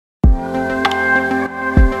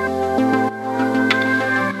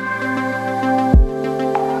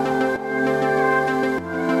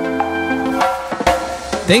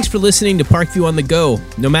Thanks for listening to Parkview on the Go.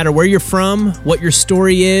 No matter where you're from, what your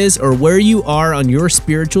story is, or where you are on your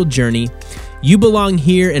spiritual journey, you belong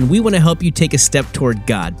here, and we want to help you take a step toward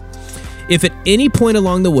God. If at any point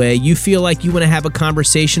along the way you feel like you want to have a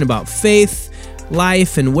conversation about faith,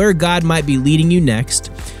 life, and where God might be leading you next,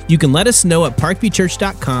 you can let us know at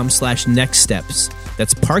parkviewchurch.com/nextsteps.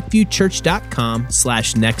 That's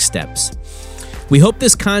parkviewchurch.com/nextsteps. We hope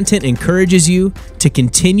this content encourages you to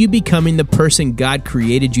continue becoming the person God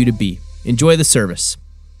created you to be. Enjoy the service.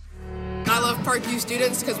 I love Parkview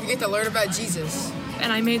students because we get to learn about Jesus.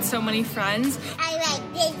 And I made so many friends. I like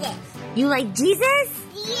Jesus. You like Jesus?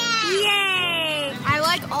 Yeah! Yay! I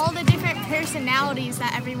like all the different personalities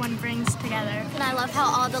that everyone brings together. And I love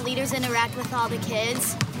how all the leaders interact with all the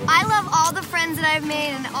kids. I love all the friends that I've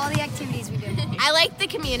made and all the activities we do. I like the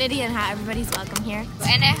community and how everybody's welcome here.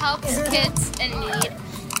 And it helps kids in need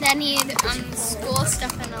that need school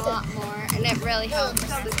stuff and a lot more. And it really helps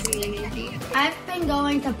the community. I've been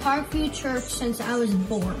going to Parkview Church since I was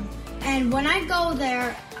born. And when I go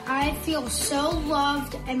there, I feel so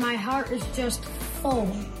loved and my heart is just full.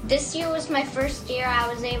 This year was my first year I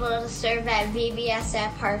was able to serve at VBS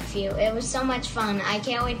at Parkview. It was so much fun. I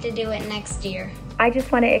can't wait to do it next year. I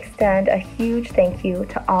just want to extend a huge thank you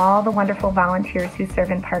to all the wonderful volunteers who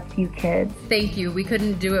serve in Parkview Kids. Thank you. We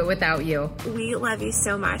couldn't do it without you. We love you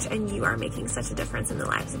so much, and you are making such a difference in the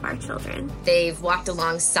lives of our children. They've walked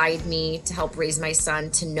alongside me to help raise my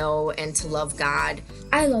son to know and to love God.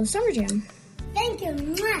 I love Summer Jam. Thank you.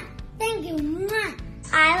 Thank you.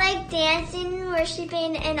 I like dancing and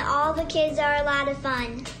worshiping, and all the kids are a lot of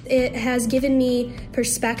fun. It has given me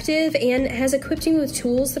perspective and has equipped me with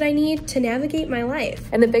tools that I need to navigate my life.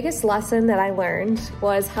 And the biggest lesson that I learned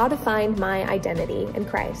was how to find my identity in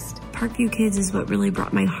Christ. Parkview Kids is what really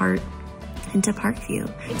brought my heart into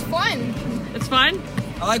Parkview. It's fun. It's fun.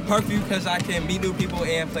 I like Parkview because I can meet new people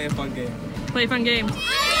and play a fun game. Play fun games.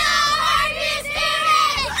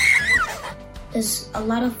 There's a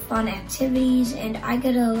lot of fun activities, and I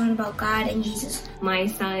get to learn about God and Jesus. My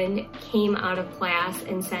son came out of class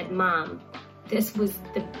and said, "Mom, this was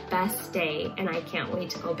the best day, and I can't wait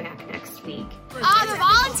to go back next week." The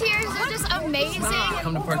volunteers are just amazing.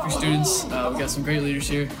 Come to Parkview students. We got some great leaders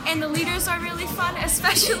here. And the leaders are really fun,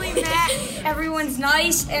 especially Matt. Everyone's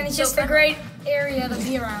nice, and it's just a great area to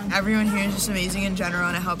be around. Everyone here is just amazing in general,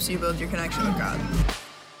 and it helps you build your connection with God.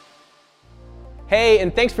 Hey,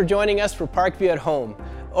 and thanks for joining us for Parkview at Home.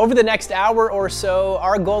 Over the next hour or so,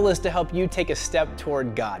 our goal is to help you take a step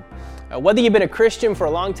toward God. Whether you've been a Christian for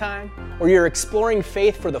a long time or you're exploring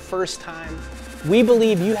faith for the first time, we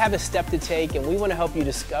believe you have a step to take, and we want to help you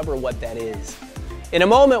discover what that is. In a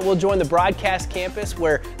moment, we'll join the broadcast campus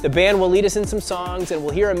where the band will lead us in some songs, and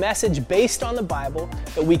we'll hear a message based on the Bible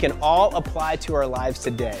that we can all apply to our lives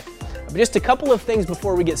today. But just a couple of things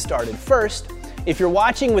before we get started. First, if you're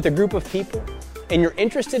watching with a group of people, and you're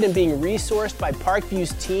interested in being resourced by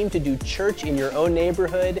Parkview's team to do church in your own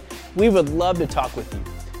neighborhood, we would love to talk with you.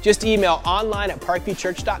 Just email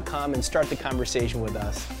online@parkviewchurch.com and start the conversation with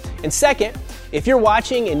us. And second, if you're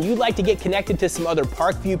watching and you'd like to get connected to some other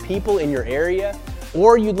Parkview people in your area,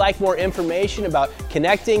 or you'd like more information about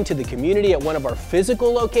connecting to the community at one of our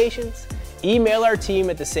physical locations, email our team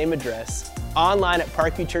at the same address,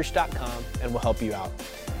 online@parkviewchurch.com, and we'll help you out.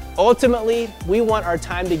 Ultimately, we want our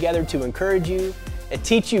time together to encourage you and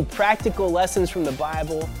teach you practical lessons from the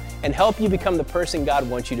Bible and help you become the person God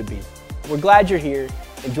wants you to be. We're glad you're here.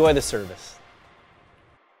 Enjoy the service.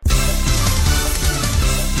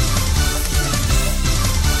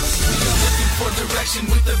 Direction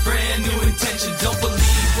with a brand new intention. Don't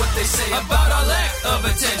believe what they say about our lack of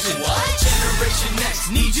attention. What? Generation X,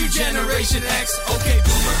 need you Generation X. Okay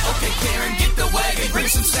boomer, okay Karen, get the wagon, bring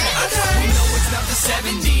some stacks. We know it's not the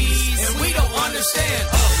 70s, and we don't understand.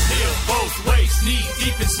 Uphill, both ways, knee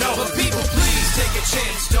deep in snow. But people, please take a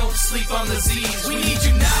chance, don't sleep on the Z's. We need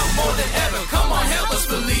you now more than ever, come on, help us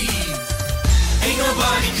believe. Ain't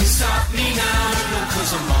nobody can stop me now,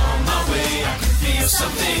 cause I'm on my way. I can feel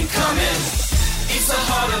something coming. It's the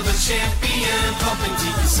heart of a champion, pumping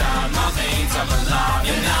deep inside my veins. I'm alive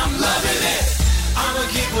and I'm loving it. I'ma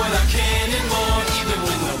get what I can and more, even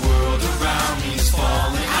when the world around me is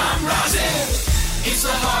falling. I'm rising. It's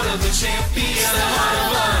the heart of a champion. It's the heart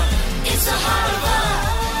of a. It's the heart of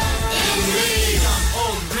a. I'm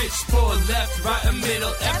old, rich, poor, left, right, or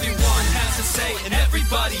middle. Everyone has a say, and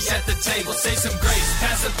everybody at the table. Say some grace,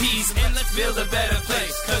 pass a peace, and let's build a better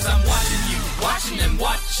place. Cause I'm watching you, watching them,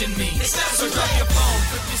 watching me. So drop your phone,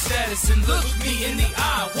 put your status, and look me in the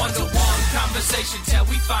eye. One-to-one conversation till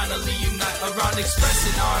we finally unite around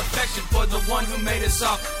expressing our affection for the one who made us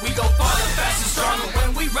all. We go farther, faster, stronger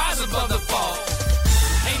when we rise above the fall.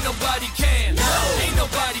 Ain't nobody can. No. Ain't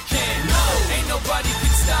nobody can. No. Ain't nobody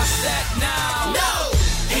can stop that now. No.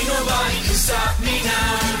 Ain't nobody can stop me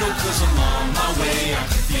now. You know, 'cause I'm on my way. I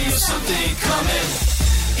can feel something coming.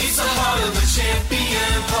 It's the heart of a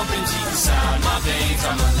champion, pumping deep inside my veins.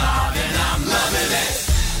 I'm alive and I'm loving it.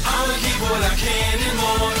 I'ma give what I can and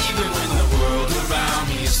more, even when the world around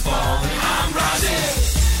me is falling. I'm rising.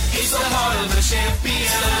 It's the heart of a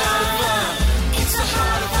champion. It's the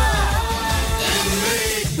heart of a.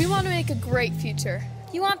 We want to make a great future.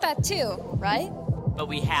 You want that too, right? But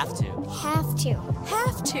we have to. Have to.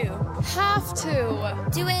 Have to. Have to.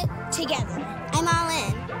 Do it together. I'm all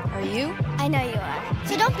in. Are you? I know you are.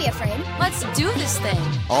 So don't be afraid. Let's do this thing.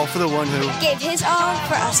 All for the one who gave his all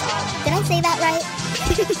for us all. Did I say that right?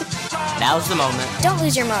 Now's the moment. Don't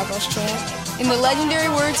lose your marbles, champ. In the legendary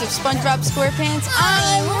words of SpongeBob SquarePants,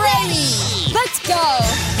 I'm ready! Let's go!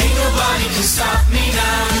 Ain't nobody can stop me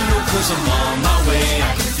now, you know, 'cause I'm on my way.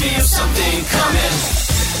 I can feel something coming.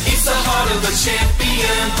 It's the heart of a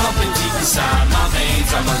champion, pumping deep inside my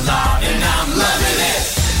veins. I'm alive and I'm loving it.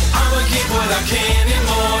 I'ma get what I can and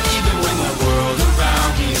more, even when the world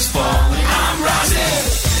around me is falling. I'm rising.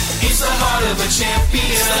 It's the heart of a champion.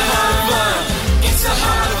 It's the heart of a. It's the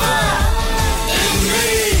heart of a. And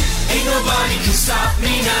me. Ain't nobody can stop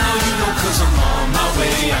me now, you know, 'cause I'm on my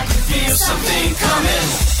way. I can feel something coming.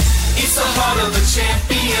 It's the heart of a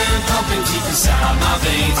champion, pumping deep inside my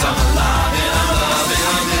veins. I'm alive and I'm loving.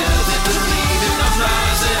 I'm living, believing, I'm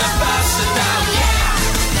rising, I'm passing now.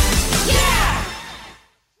 Yeah! Yeah!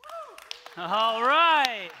 All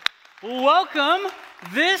right. Welcome.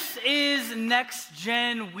 This is Next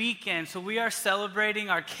Gen Weekend. So we are celebrating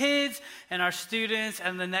our kids and our students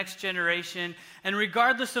and the next generation. And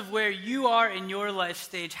regardless of where you are in your life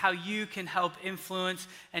stage, how you can help influence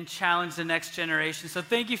and challenge the next generation. So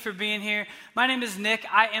thank you for being here. My name is Nick.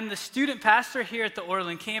 I am the student pastor here at the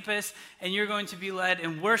Orland campus. And you're going to be led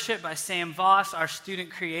in worship by Sam Voss, our student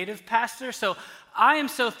creative pastor. So I am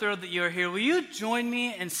so thrilled that you're here. Will you join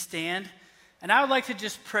me and stand? And I would like to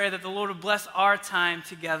just pray that the Lord would bless our time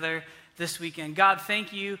together this weekend. God,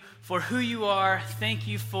 thank you for who you are. Thank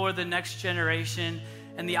you for the next generation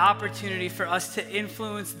and the opportunity for us to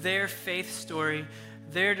influence their faith story,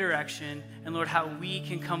 their direction, and Lord, how we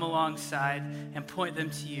can come alongside and point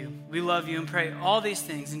them to you. We love you and pray all these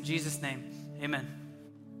things in Jesus' name. Amen.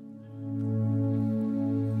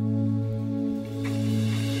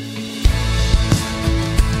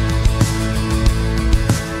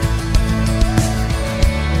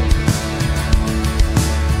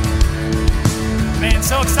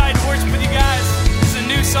 So excited to worship with you guys. This is a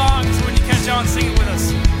new song, so when you catch on, sing it with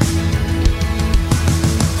us.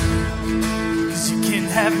 'Cause you can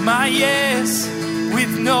have my yes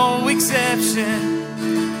with no exception.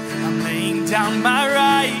 I'm laying down my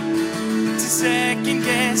right to second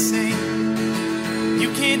guessing.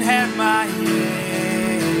 You can have my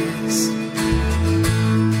yes.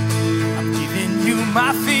 I'm giving you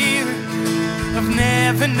my fear of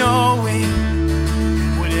never knowing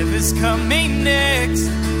whatever's coming next.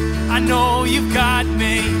 I know you've got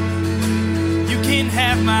me. You can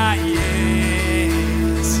have my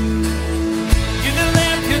yes. You're the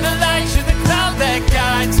lamp, you're the light, you're the cloud that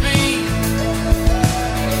guides me.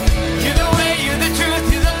 You're the way, you're the truth,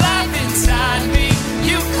 you're the life inside me.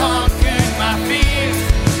 You conquered my fears,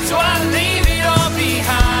 so I leave it all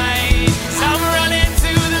behind. 'Cause I'm running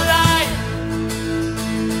to the light.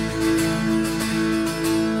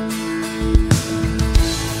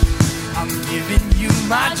 I'm giving you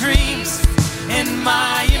my dreams and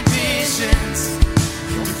my ambitions.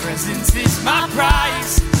 Your presence is my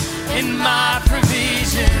prize and my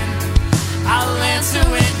provision. I'll answer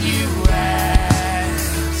when you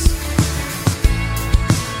ask.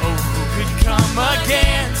 Oh, who could come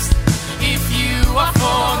against if you are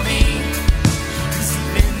for me? 'Cause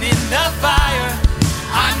even in the fire,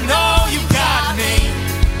 I know you got me.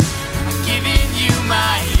 I'm giving you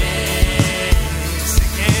my yes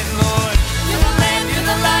again, Lord. You're the lamp, you're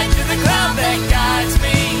the light, you're the cloud that guides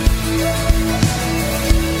me.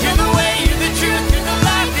 You're the way, you're the truth, you're the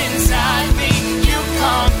life inside me. You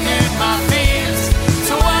conquered my fears,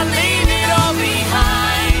 so I leave it all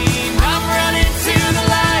behind. I'm running to the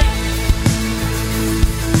light.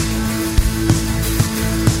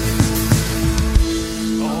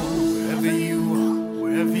 Oh,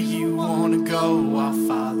 wherever you want to go, I'll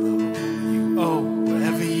follow you. Oh,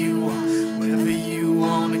 wherever you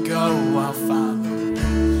want to go, I'll follow.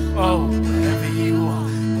 Oh, wherever you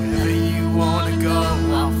want to go,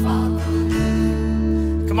 I'll follow.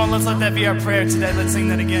 Come on, let's let that be our prayer today. Let's sing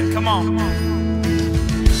that again. Come on.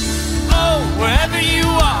 Oh, wherever you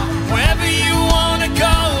are, wherever you want to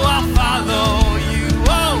go, I'll follow you.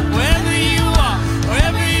 Oh,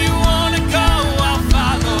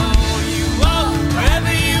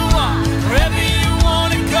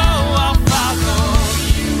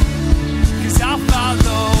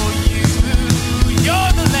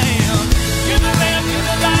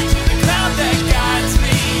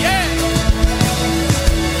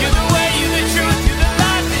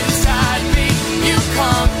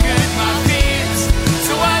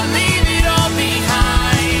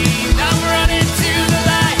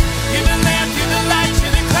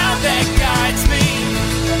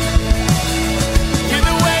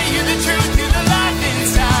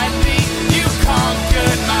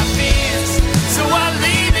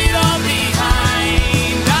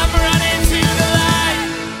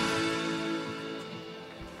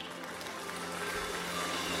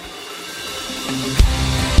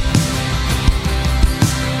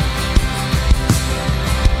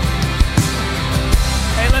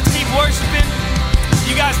 Hey, let's keep worshiping.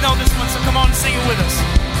 You guys know this one, so come on and sing it with us.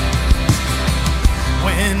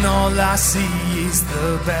 When all I see is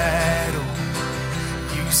the battle,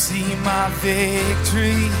 you see my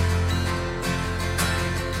victory.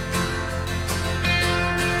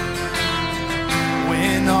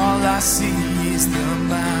 When all I see is the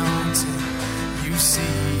mountain, you see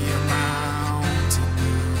a mountain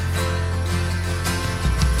move.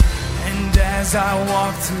 And as I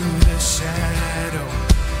walk through the shadow,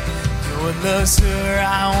 your love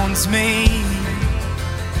surrounds me.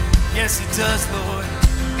 Yes, it does, Lord.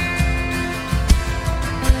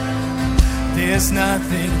 There's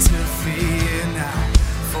nothing to fear now,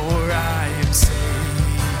 for I am safe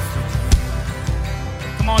with you.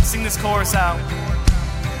 Come on, sing this chorus out.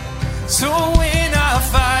 So when I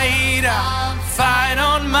fight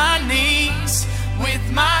on my knees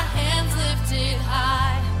with my hands lifted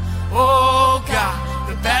high. Oh God,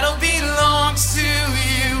 the battle belongs to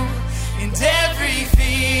you, and every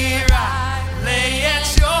fear I lay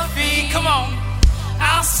at your feet. Come on,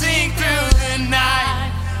 I'll sing through the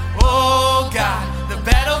night. Oh God, the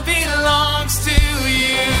battle belongs to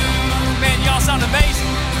you. Man, y'all sound amazing.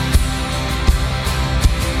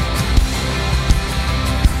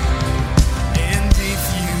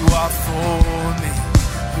 Are for me,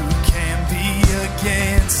 who can be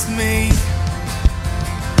against me?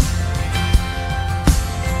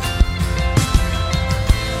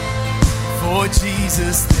 For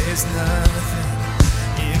Jesus, there's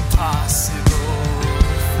nothing impossible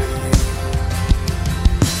for you.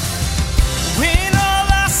 When all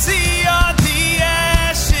I see are the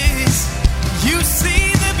ashes, you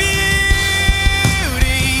see the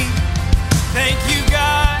beauty. Thank you,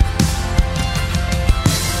 God.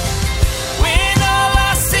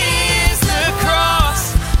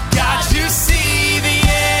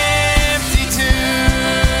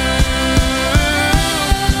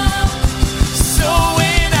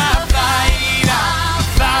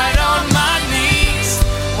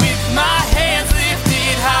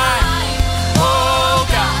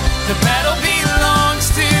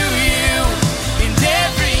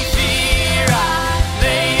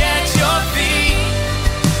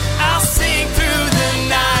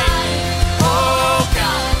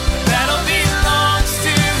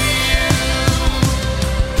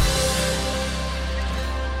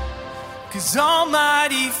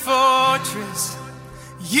 Almighty fortress,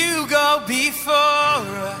 you go before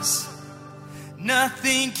us.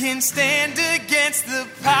 Nothing can stand against the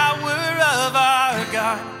power of our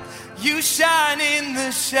God. You shine in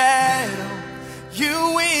the shadow,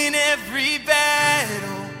 you win every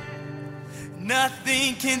battle.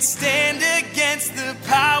 Nothing can stand against the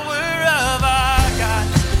power of our God.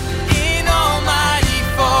 In almighty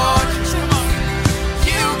fortress,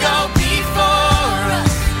 you go before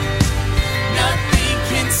us. Nothing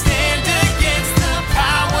can stand against the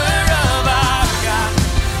power of our God.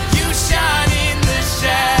 You shine in the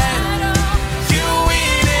shadow, you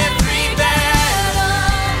win every battle.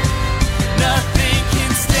 Nothing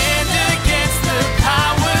can stand against the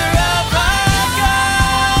power of our God.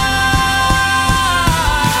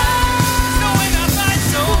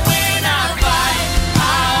 So when I fight,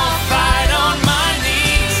 I'll fight on my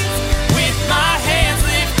knees with my hands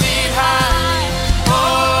lifted high.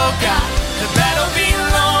 Oh God, the battle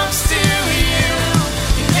belongs to you,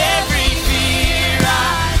 and every fear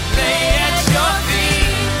I lay at your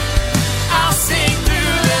feet. I'll sing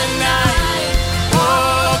through the night.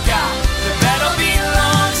 Oh God, the battle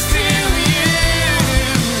belongs to you.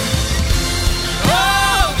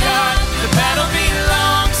 Oh God, the battle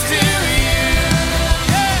belongs to you.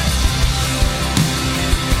 Yeah.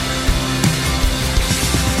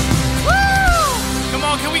 Woo! Come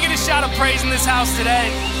on, can we get a shout of praise in this house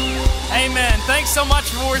today? Amen. Thanks so much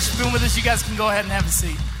for worshiping with us. You guys can go ahead and have a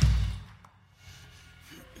seat.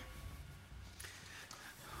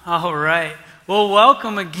 All right. Well,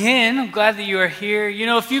 welcome again. I'm glad that you are here. You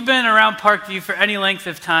know, if you've been around Parkview for any length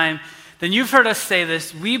of time, then you've heard us say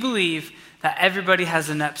this. We believe that everybody has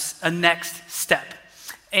a next step.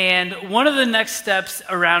 And one of the next steps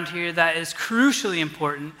around here that is crucially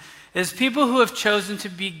important is people who have chosen to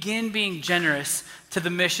begin being generous to the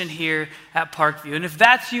mission here at Parkview. And if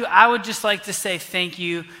that's you, I would just like to say thank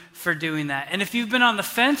you for doing that. And if you've been on the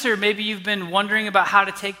fence, or maybe you've been wondering about how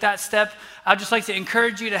to take that step, I'd just like to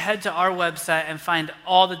encourage you to head to our website and find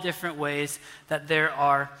all the different ways that there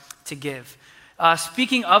are to give.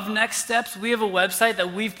 Speaking of next steps, we have a website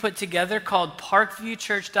that we've put together called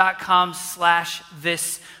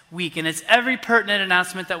parkviewchurch.com/thisweek. And it's every pertinent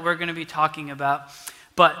announcement that we're going to be talking about.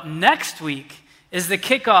 But next week is the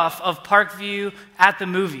kickoff of Parkview at the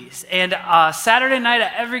Movies. And Saturday night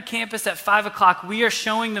at every campus at 5 o'clock, we are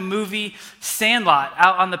showing the movie Sandlot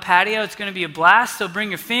out on the patio. It's going to be a blast, so bring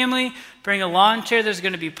your family, bring a lawn chair. There's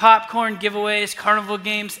going to be popcorn, giveaways, carnival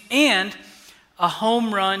games, and a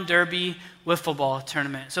home run derby wiffle ball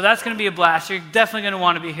tournament. So that's going to be a blast. You're definitely going to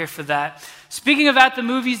want to be here for that. Speaking of at the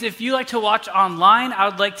movies, if you like to watch online, I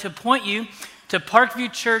would like to point you to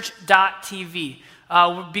parkviewchurch.tv.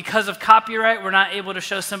 Because of copyright, we're not able to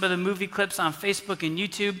show some of the movie clips on Facebook and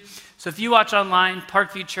YouTube. So if you watch online,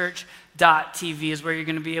 parkviewchurch.tv is where you're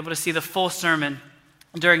going to be able to see the full sermon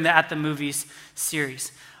during the At the Movies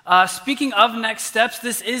series. Speaking of next steps,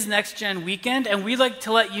 this is Next Gen Weekend, and we'd like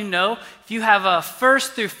to let you know if you have a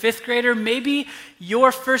 1st through 5th grader, maybe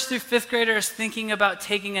your 1st through 5th grader is thinking about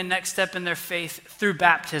taking a next step in their faith through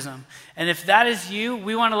baptism. And if that is you,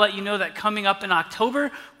 we want to let you know that coming up in October,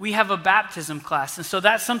 we have a baptism class. And so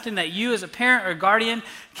that's something that you as a parent or guardian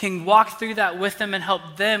can walk through that with them and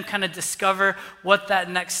help them kind of discover what that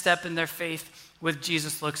next step in their faith with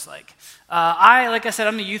Jesus looks like. Like I said,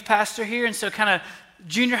 I'm the youth pastor here, and so kind of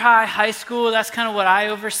junior high, high school, that's kind of what I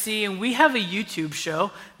oversee. And we have a YouTube show.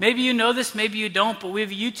 Maybe you know this, maybe you don't, but we have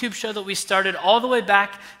a YouTube show that we started all the way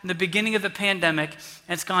back in the beginning of the pandemic.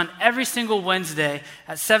 And it's gone every single Wednesday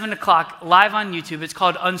at 7 o'clock live on YouTube. It's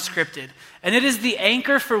called Unscripted. And it is the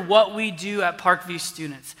anchor for what we do at Parkview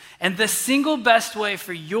students. And the single best way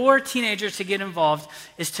for your teenager to get involved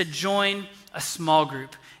is to join a small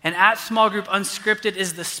group. And at Small Group, Unscripted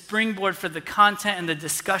is the springboard for the content and the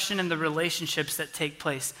discussion and the relationships that take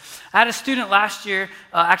place. I had a student last year,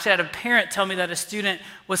 actually I had a parent tell me that a student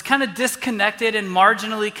was kind of disconnected and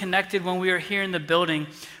marginally connected when we were here in the building.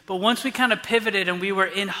 But once we kind of pivoted and we were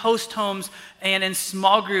in host homes and in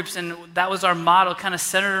small groups, and that was our model kind of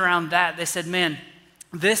centered around that, they said, man,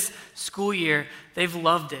 this school year, they've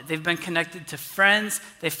loved it. They've been connected to friends.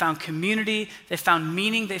 They found community. They found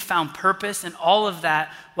meaning. They found purpose, and all of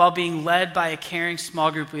that while being led by a caring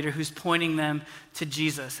small group leader who's pointing them to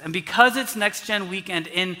Jesus. And because it's Next Gen Weekend,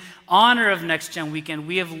 in honor of Next Gen Weekend,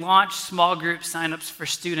 we have launched small group signups for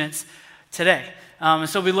students today. And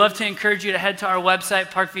so we'd love to encourage you to head to our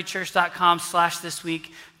website,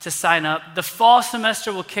 parkviewchurch.com/thisweek, to sign up. The fall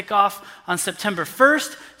semester will kick off on September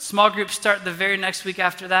 1st. Small groups start the very next week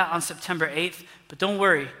after that on September 8th. But don't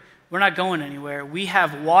worry, we're not going anywhere. We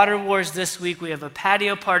have Water Wars this week. We have a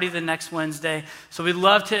patio party the next Wednesday. So we'd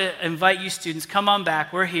love to invite you students. Come on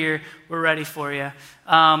back. We're here. We're ready for you.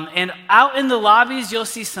 And out in the lobbies, you'll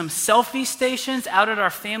see some selfie stations out at our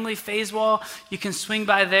family phase wall. You can swing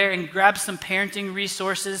by there and grab some parenting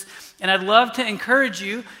resources. And I'd love to encourage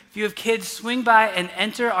you, if you have kids, swing by and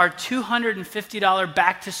enter our $250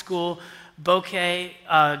 back to school bouquet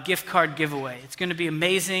gift card giveaway. It's going to be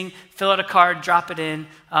amazing. Fill out a card, drop it in.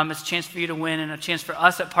 It's a chance for you to win and a chance for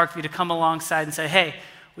us at Parkview to come alongside and say, hey,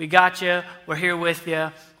 we got you. We're here with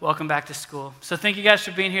you. Welcome back to school. So thank you guys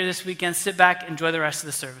for being here this weekend. Sit back, enjoy the rest of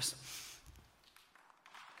the service.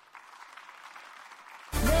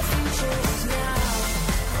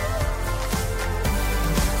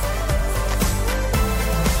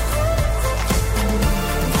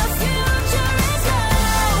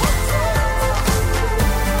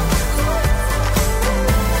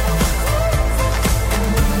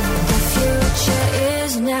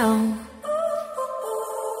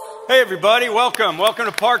 Hey everybody, welcome to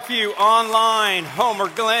Parkview Online. Homer,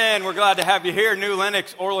 Glenn, we're glad to have you here. New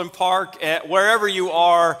Lenox, Orland Park, wherever you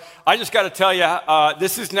are. I just got to tell you,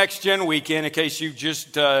 this is Next Gen Weekend in case you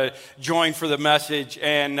just joined for the message.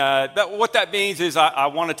 And what that means is I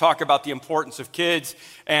want to talk about the importance of kids.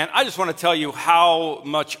 And I just want to tell you how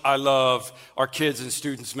much I love our kids and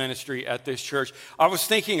students ministry at this church. I was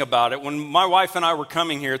thinking about it when my wife and I were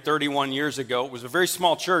coming here 31 years ago. It was a very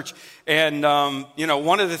small church. And,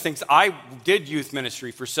 one of the things, I did youth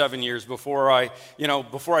ministry for 7 years before I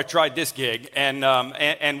tried this gig.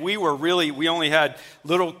 And we were really, we only had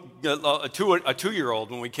a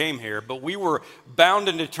 2-year-old when we came here, but we were bound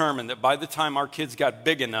and determined that by the time our kids got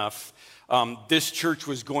big enough, this church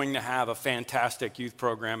was going to have a fantastic youth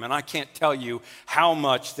program. And I can't tell you how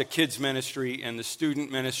much the kids ministry and the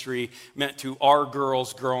student ministry meant to our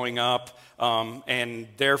girls growing up. And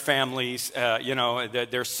their families,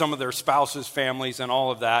 there's some of their spouses' families and all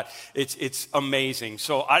of that. It's amazing.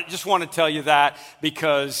 So I just want to tell you that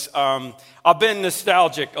because I've been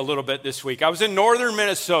nostalgic a little bit this week. I was in northern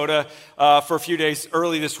Minnesota for a few days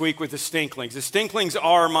early this week with the Stinklings. The Stinklings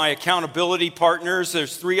are my accountability partners.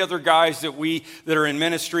 There's 3 other guys that are in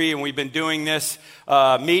ministry, and we've been doing this,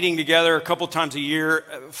 meeting together a couple times a year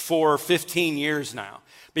for 15 years now.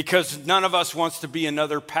 because none of us wants to be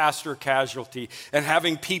another pastor casualty. And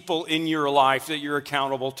having people in your life that you're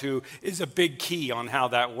accountable to is a big key on how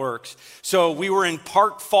that works. So we were in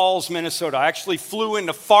Park Falls, Minnesota. I actually flew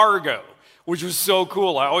into Fargo, which was so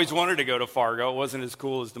cool. I always wanted to go to Fargo. It wasn't as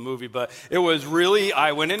cool as the movie, but it was really,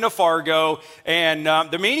 I went into Fargo, and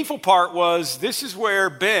the meaningful part was this is where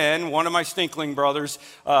Ben, one of my Stinkling brothers,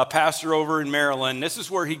 pastor over in Maryland, this is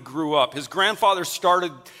where he grew up. His grandfather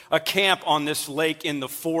started a camp on this lake in the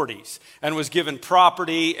 40s and was given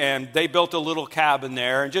property, and they built a little cabin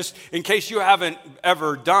there. And just in case you haven't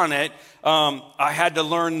ever done it, I had to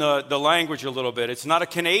learn the language a little bit. It's not a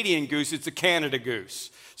Canadian goose, it's a Canada goose.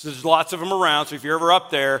 So there's lots of them around, so if you're ever up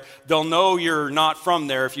there, they'll know you're not from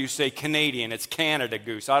there if you say Canadian. It's Canada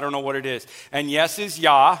goose. I don't know what it is. And yes is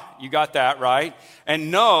ya. You got that right. And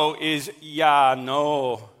no is ya,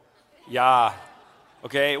 no, ya.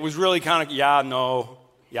 Okay, it was really kind of ya, no,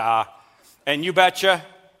 ya. And you betcha,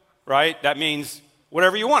 right? That means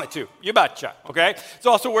whatever you want it to. You betcha, okay? It's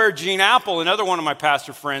also where Gene Apple, another one of my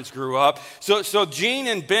pastor friends, grew up. So Gene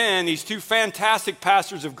and Ben, these two fantastic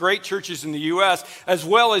pastors of great churches in the U.S., as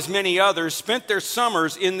well as many others, spent their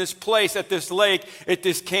summers in this place at this lake, at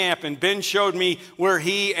this camp. And Ben showed me where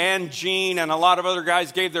he and Gene and a lot of other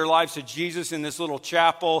guys gave their lives to Jesus in this little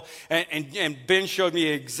chapel. And Ben showed me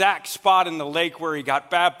the exact spot in the lake where he got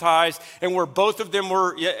baptized and where both of them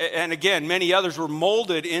were, and again, many others were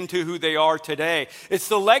molded into who they are today. It's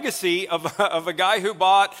the legacy of a guy who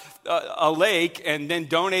bought a lake and then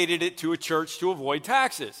donated it to a church to avoid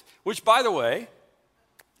taxes. Which, by the way,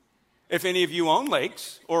 if any of you own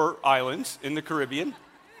lakes or islands in the Caribbean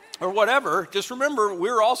or whatever, just remember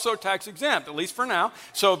we're also tax exempt, at least for now.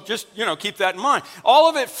 So just, keep that in mind. All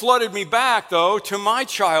of it flooded me back, though, to my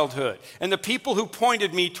childhood and the people who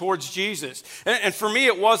pointed me towards Jesus. And for me,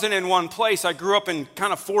 it wasn't in one place. I grew up in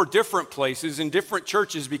kind of 4 different places in different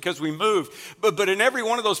churches because we moved. But in every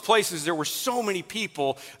one of those places, there were so many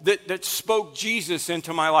people that spoke Jesus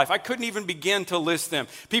into my life. I couldn't even begin to list them.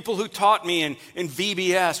 People who taught me in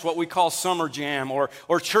VBS, what we call summer jam, or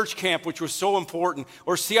church camp, which was so important,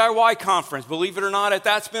 or CIY conference. Believe it or not,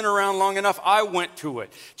 that's been around long enough. I went to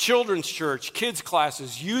it. Children's church, kids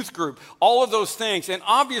classes, youth group, all of those things. And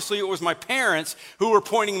obviously it was my parents who were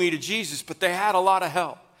pointing me to Jesus, but they had a lot of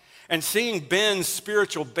help. And seeing Ben's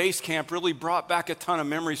spiritual base camp really brought back a ton of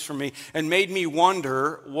memories for me and made me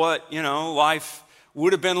wonder what, life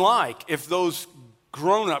would have been like if those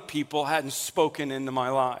grown-up people hadn't spoken into my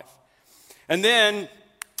life. And then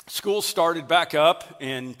school started back up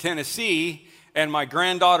in Tennessee, and my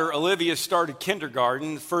granddaughter Olivia started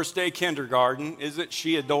kindergarten, first day kindergarten. Isn't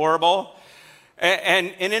she adorable?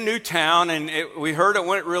 And in a new town, and we heard it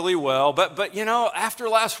went really well. But after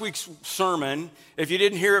last week's sermon, if you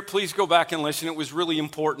didn't hear it, please go back and listen. It was really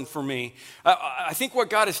important for me. I think what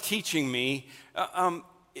God is teaching me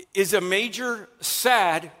is a major,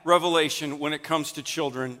 sad revelation when it comes to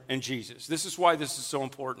children and Jesus. This is why this is so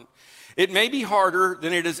important. It may be harder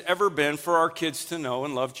than it has ever been for our kids to know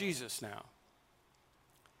and love Jesus now.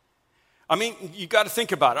 I mean, you got to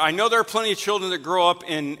think about it. I know there are plenty of children that grow up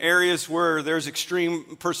in areas where there's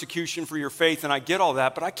extreme persecution for your faith, and I get all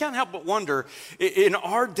that, but I can't help but wonder, in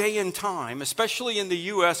our day and time, especially in the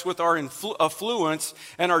U.S. with our affluence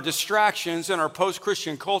and our distractions and our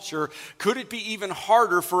post-Christian culture, could it be even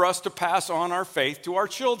harder for us to pass on our faith to our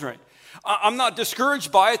children? I'm not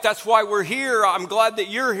discouraged by it. That's why we're here. I'm glad that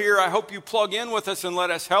you're here. I hope you plug in with us and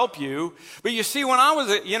let us help you. But you see, when I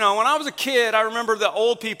was a kid, I remember the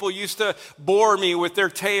old people used to bore me with their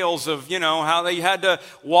tales of, how they had to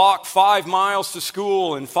walk 5 miles to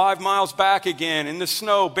school and 5 miles back again in the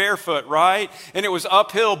snow barefoot, right? And it was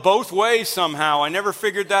uphill both ways somehow. I never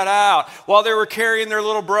figured that out. While they were carrying their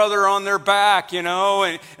little brother on their back,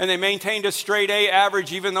 and they maintained a straight A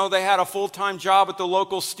average even though they had a full-time job at the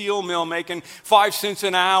local steel mill making 5 cents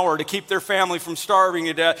an hour to keep their family from starving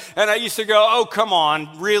to death. And I used to go, oh, come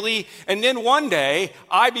on, really? And then one day,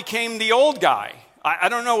 I became the old guy. I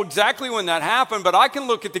don't know exactly when that happened, but I can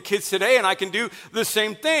look at the kids today and I can do the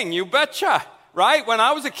same thing. You betcha, right? When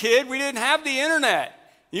I was a kid, we didn't have the internet.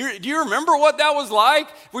 Do you remember what that was like?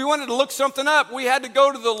 If we wanted to look something up, we had to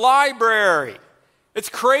go to the library. It's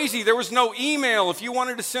crazy. There was no email. If you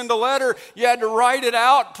wanted to send a letter, you had to write it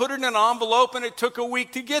out, put it in an envelope, and it took a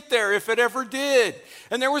week to get there, if it ever did.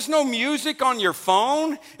 And there was no music on your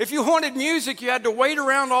phone. If you wanted music, you had to wait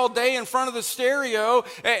around all day in front of the stereo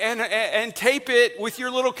and tape it with your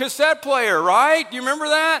little cassette player, right? Do you remember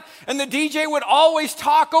that? And the DJ would always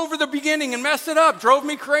talk over the beginning and mess it up. Drove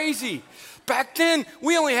me crazy. Back then,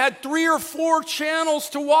 we only had 3 or 4 channels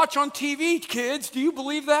to watch on TV, kids. Do you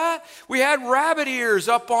believe that? We had rabbit ears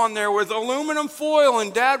up on there with aluminum foil,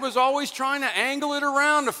 and Dad was always trying to angle it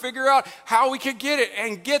around to figure out how we could get it.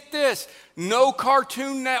 And get this, no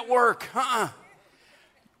Cartoon Network.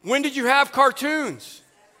 When did you have cartoons?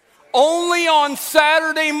 Only on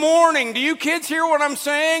Saturday morning. Do you kids hear what I'm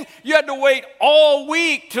saying? You had to wait all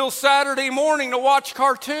week till Saturday morning to watch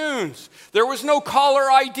cartoons. There was no caller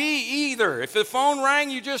ID either. If the phone rang,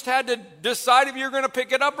 you just had to decide if you were going to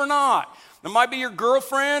pick it up or not. It might be your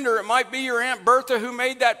girlfriend or it might be your Aunt Bertha who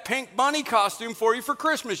made that pink bunny costume for you for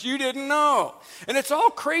Christmas. You didn't know. And it's all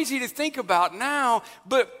crazy to think about now,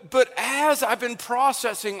 but as I've been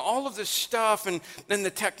processing all of this stuff and the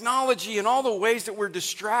technology and all the ways that we're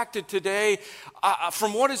distracted today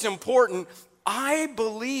from what is important, I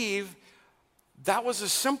believe that was a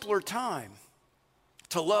simpler time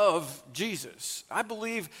to love Jesus. I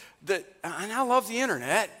believe that, and I love the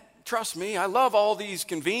internet. Trust me, I love all these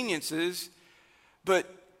conveniences, but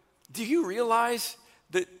do you realize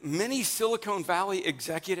that many Silicon Valley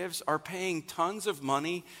executives are paying tons of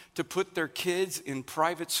money to put their kids in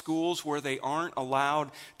private schools where they aren't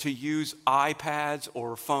allowed to use iPads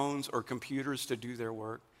or phones or computers to do their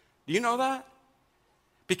work? Do you know that?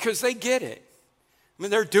 Because they get it. I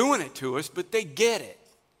mean, they're doing it to us, but they get it.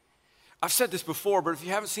 I've said this before, but if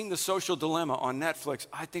you haven't seen The Social Dilemma on Netflix,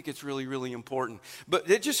 I think it's really, really important. But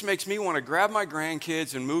it just makes me want to grab my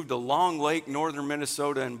grandkids and move to Long Lake, northern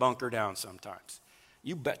Minnesota, and bunker down sometimes.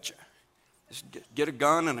 You betcha. Just get a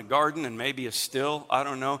gun and a garden and maybe a still. I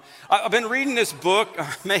don't know. I've been reading this book.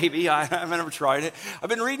 Maybe. I've never tried it. I've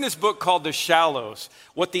been reading this book called The Shallows,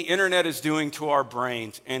 What the Internet is Doing to Our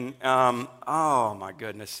Brains. And, oh, my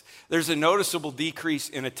goodness. There's a noticeable decrease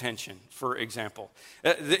in attention, for example.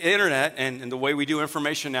 The internet and the way we do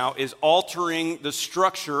information now is altering the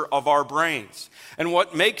structure of our brains. And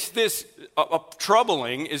what makes this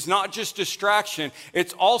troubling is not just distraction.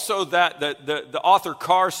 It's also that the author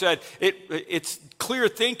Carr said it's clear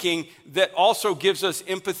thinking that also gives us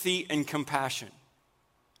empathy and compassion.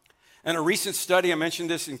 And a recent study, I mentioned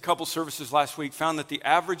this in a couple services last week, found that the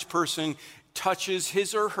average person touches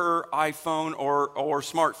his or her iPhone or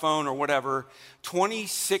smartphone or whatever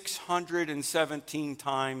 2,617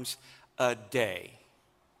 times a day.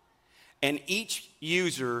 And each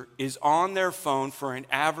user is on their phone for an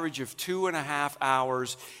average of 2.5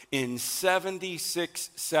 hours in 76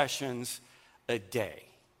 sessions a day.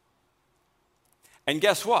 And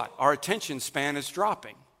guess what? Our attention span is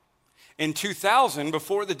dropping. In 2000,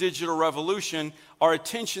 before the digital revolution, our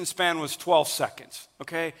attention span was 12 seconds,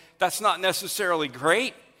 okay? That's not necessarily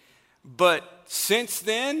great, but since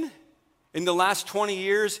then, in the last 20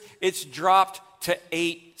 years, it's dropped to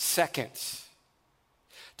 8 seconds.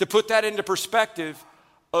 To put that into perspective,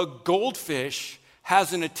 a goldfish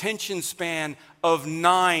has an attention span of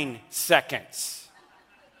 9 seconds.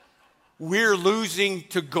 We're losing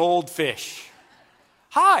to goldfish.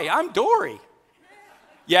 Hi, I'm Dory.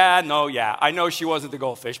 I know she wasn't the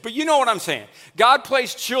goldfish, but you know what I'm saying. God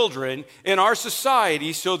placed children in our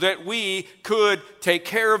society so that we could take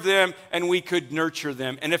care of them and we could nurture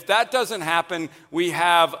them. And if that doesn't happen, we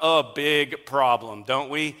have a big problem, don't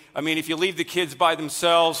we? I mean, if you leave the kids by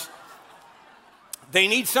themselves, they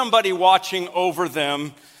need somebody watching over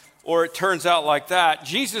them, or it turns out like that.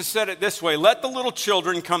 Jesus said it this way: let the little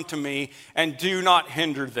children come to me and do not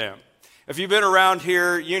hinder them. If you've been around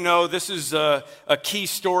here, you know this is a key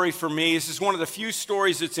story for me. This is one of the few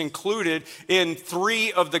stories that's included in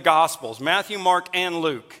 3 of the Gospels, Matthew, Mark, and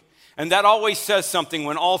Luke. And that always says something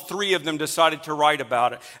when all 3 of them decided to write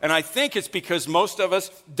about it. And I think it's because most of us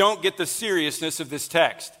don't get the seriousness of this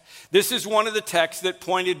text. This is one of the texts that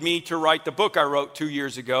pointed me to write the book I wrote 2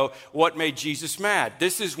 years ago, What Made Jesus Mad.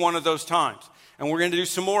 This is one of those times. And we're going to do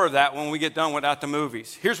some more of that when we get done without the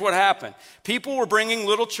movies. Here's what happened. People were bringing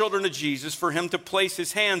little children to Jesus for him to place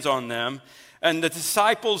his hands on them, and the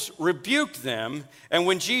disciples rebuked them. And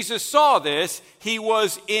when Jesus saw this, he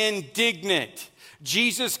was indignant.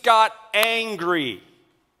 Jesus got angry.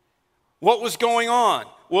 What was going on?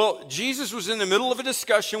 Well, Jesus was in the middle of a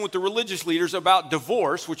discussion with the religious leaders about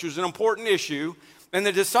divorce, which was an important issue. And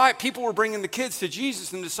people were bringing the kids to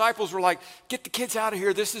Jesus, and the disciples were like, get the kids out of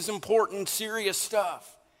here. This is important, serious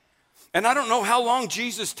stuff. And I don't know how long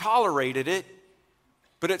Jesus tolerated it,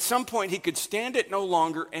 but at some point he could stand it no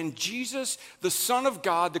longer. And Jesus, the Son of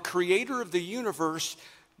God, the creator of the universe,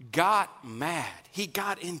 got mad. He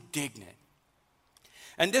got indignant.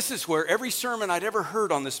 And this is where every sermon I'd ever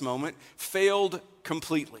heard on this moment failed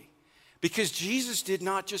completely. Because Jesus did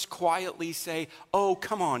not just quietly say, oh,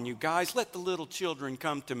 come on, you guys, let the little children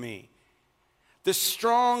come to me. this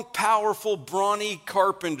strong, powerful, brawny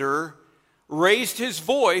carpenter raised his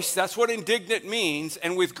voice, that's what indignant means,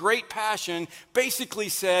 and with great passion basically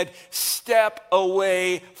said, step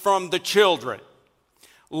away from the children.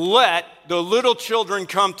 Let the little children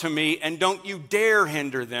come to me, and don't you dare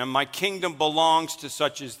hinder them. My kingdom belongs to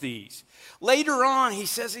such as these. Later on, he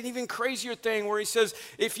says an even crazier thing where he says,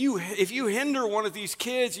 if you hinder one of these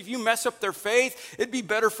kids, if you mess up their faith, it'd be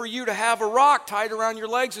better for you to have a rock tied around your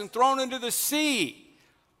legs and thrown into the sea.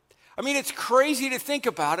 I mean, it's crazy to think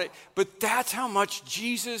about it, but that's how much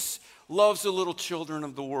Jesus loves the little children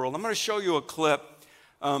of the world. I'm going to show you a clip.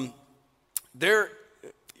 I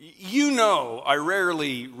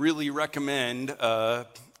rarely really recommend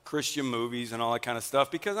Christian movies and all that kind of stuff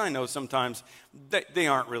because I know sometimes they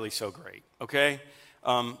aren't really so great, okay?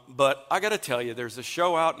 But I got to tell you, there's a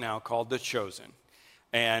show out now called The Chosen.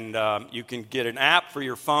 And you can get an app for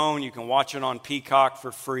your phone. You can watch it on Peacock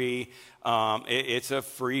for free. It's a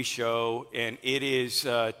free show, and it is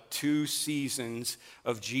 2 seasons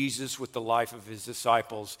of Jesus with the life of his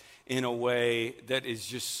disciples in a way that is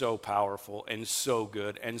just so powerful and so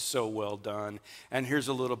good and so well done. And here's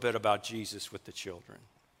a little bit about Jesus with the children.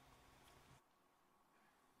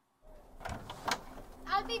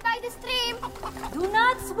 I'll be by the stream. Do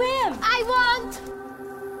not swim. I won't.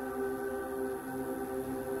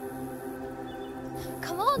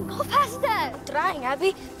 Come on, go faster. I'm trying,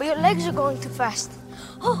 Abby, but your legs are going too fast.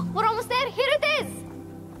 Oh, we're almost there. Here it is.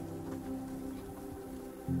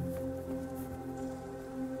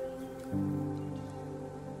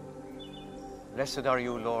 Blessed are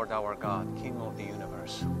you, Lord our God, King of the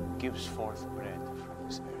universe, who gives forth bread from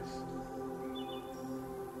this earth.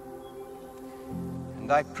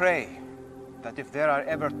 And I pray that if there are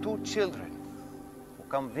ever 2 children who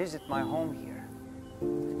come visit my home here,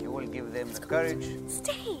 you will give them the courage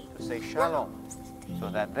to say shalom, so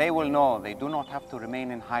that they will know they do not have to remain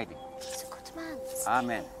in hiding. He's a good man.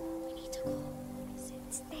 Amen. We need to go.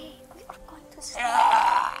 Stay. We are going to stay.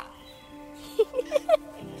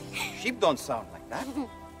 Sheep don't sound like that.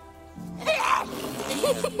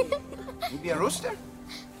 Maybe a rooster?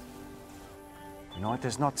 You know, it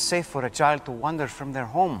is not safe for a child to wander from their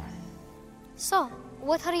home. So,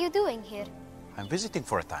 what are you doing here? I'm visiting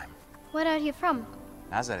for a time. Where are you from?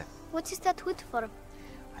 Nazareth. What is that wood for?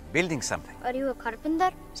 I'm building something. Are you a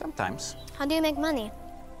carpenter? Sometimes. How do you make money?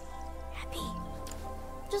 Happy.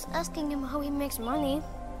 Just asking him how he makes money.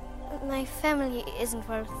 My family isn't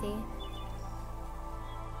wealthy.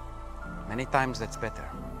 Many times that's better.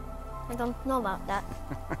 I don't know about that.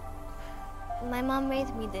 My mom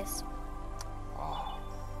made me this. Oh,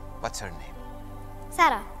 what's her name?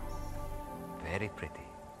 Sarah. Very pretty.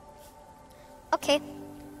 Okay,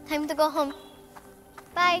 time to go home.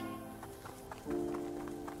 Bye.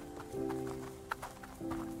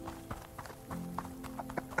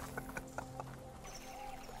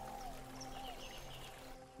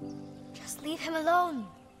 Just leave him alone.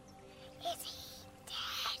 Is he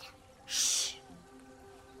dead? Shh.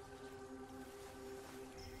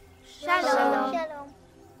 Shalom. Shalom.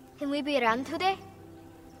 Can we be around today?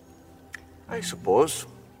 I suppose,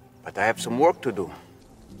 but I have some work to do.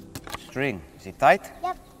 String, is it tight?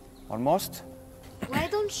 Yep. Almost? Why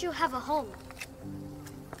don't you have a home?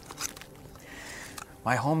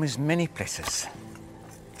 My home is many places.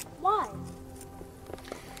 Why?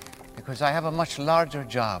 Because I have a much larger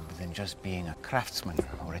job than just being a craftsman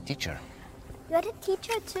or a teacher. You're a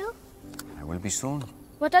teacher too? I will be soon.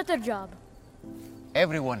 What other job?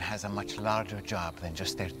 Everyone has a much larger job than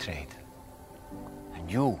just their trade. And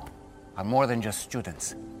you are more than just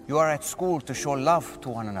students. You are at school to show love to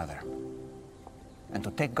one another, and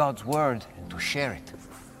to take God's word and to share it.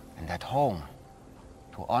 And at home,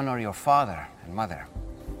 to honor your father and mother.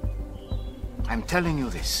 I'm telling you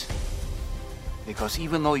this because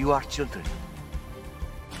even though you are children,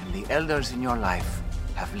 and the elders in your life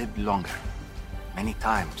have lived longer, many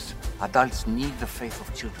times adults need the faith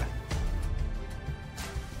of children.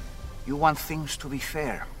 You want things to be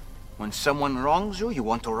fair. When someone wrongs you, you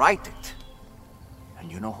want to right it.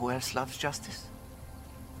 And you know who else loves justice?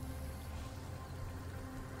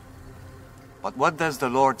 But what does the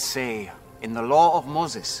Lord say in the law of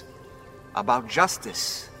Moses about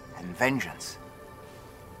justice and vengeance?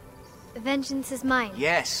 Vengeance is mine.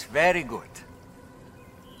 Yes, very good.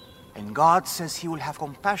 And God says he will have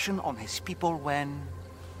compassion on his people when...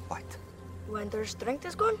 what? When their strength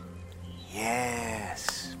is gone?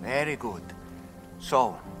 Yes, very good.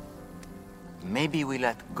 So, maybe we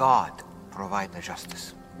let God provide the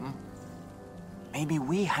justice. Maybe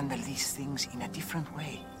we handle these things in a different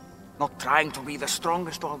way. Not trying to be the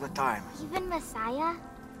strongest all the time. Even Messiah?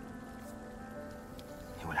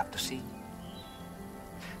 You will have to see.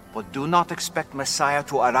 But do not expect Messiah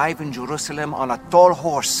to arrive in Jerusalem on a tall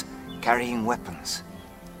horse carrying weapons.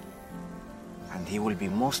 And he will be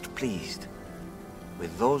most pleased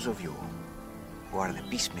with those of you who are the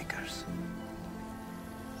peacemakers.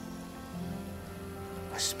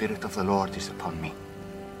 The Spirit of the Lord is upon me.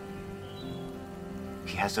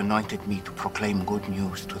 He has anointed me to proclaim good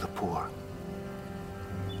news to the poor.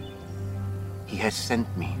 He has sent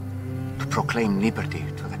me to proclaim liberty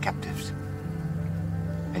to the captives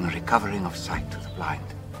and recovering of sight to the blind,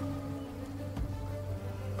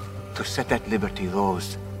 to set at liberty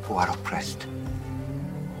those who are oppressed,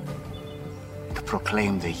 to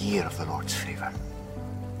proclaim the year of the Lord's favor.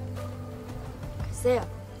 Isaiah.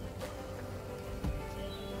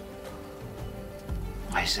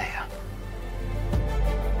 Isaiah.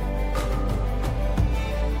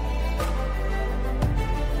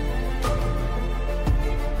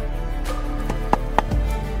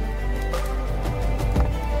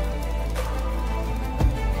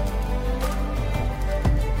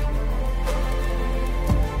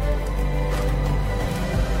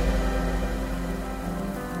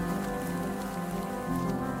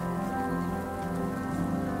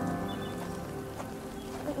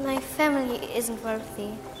 My family isn't worthy.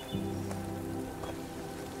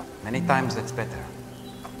 Many times that's better.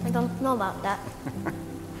 I don't know about that.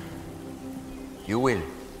 You will.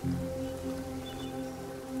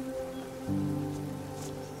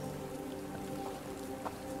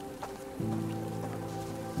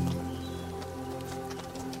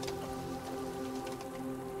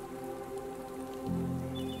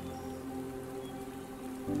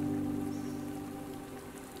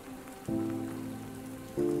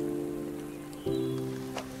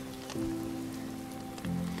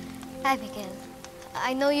 Abigail,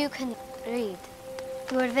 I know you can read.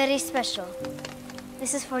 You are very special.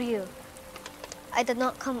 This is for you. I did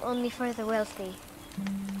not come only for the wealthy.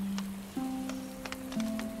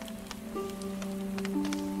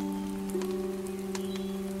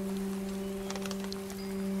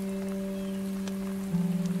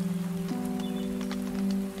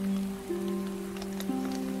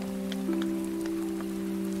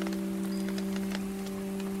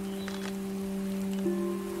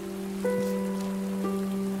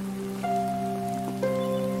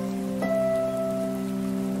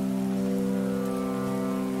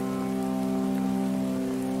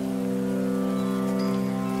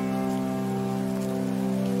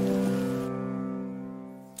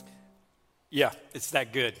 Yeah, it's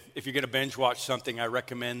that good. If you're going to binge watch something, I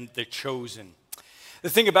recommend The Chosen. The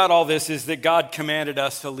thing about all this is that God commanded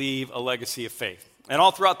us to leave a legacy of faith. And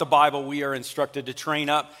all throughout the Bible, we are instructed to train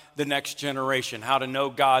up the next generation, how to know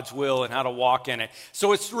God's will and how to walk in it.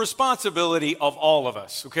 So it's the responsibility of all of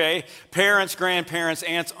us, okay? Parents, grandparents,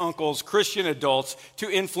 aunts, uncles, Christian adults,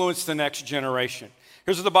 to influence the next generation.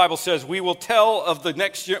 Here's what the Bible says: we will tell the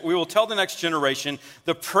next generation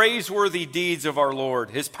the praiseworthy deeds of our Lord,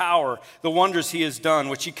 his power, the wonders he has done,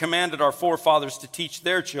 which he commanded our forefathers to teach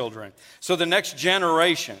their children, so the next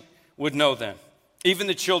generation would know them, even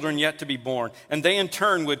the children yet to be born. And they in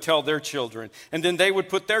turn would tell their children. And then they would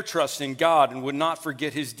put their trust in God and would not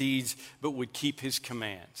forget his deeds, but would keep his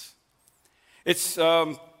commands. It's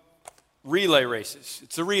relay races.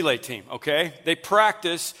 It's a relay team, okay? They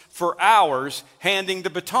practice for hours handing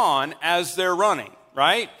the baton as they're running,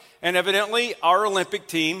 right? And evidently, our Olympic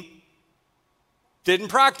team didn't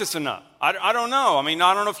practice enough. I don't know. I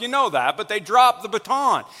don't know if you know that, but they dropped the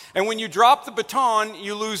baton. And when you drop the baton,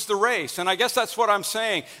 you lose the race. And I guess that's what I'm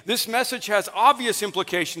saying. This message has obvious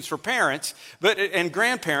implications for parents and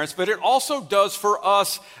grandparents, but it also does for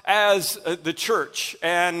us as the church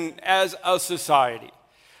and as a society.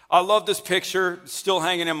 I love this picture, still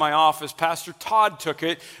hanging in my office. Pastor Todd took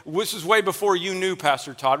it. This is way before you knew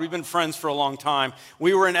Pastor Todd. We've been friends for a long time.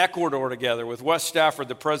 We were in Ecuador together with Wes Stafford,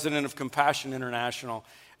 the president of Compassion International.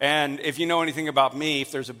 And if you know anything about me,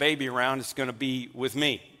 if there's a baby around, it's going to be with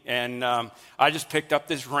me. And I just picked up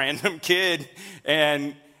this random kid,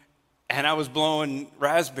 and I was blowing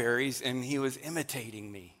raspberries, and he was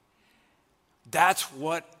imitating me. That's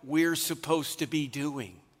what we're supposed to be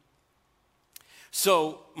doing.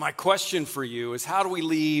 So my question for you is, how do we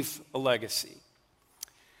leave a legacy?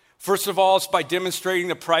 First of all, it's by demonstrating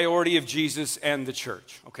the priority of Jesus and the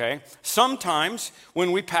church, okay? Sometimes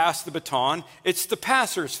when we pass the baton, it's the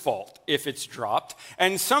passer's fault if it's dropped,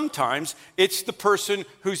 and sometimes it's the person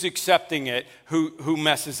who's accepting it who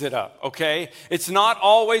messes it up, okay? It's not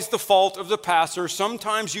always the fault of the passer.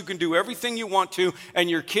 Sometimes you can do everything you want to, and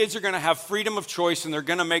your kids are going to have freedom of choice, and they're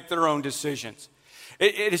going to make their own decisions.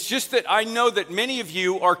 It's just that I know that many of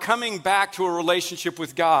you are coming back to a relationship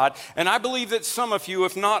with God, and I believe that some of you,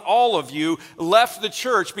 if not all of you, left the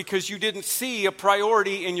church because you didn't see a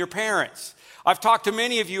priority in your parents. I've talked to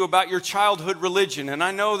many of you about your childhood religion, and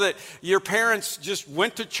I know that your parents just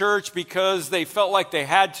went to church because they felt like they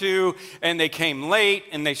had to, and they came late,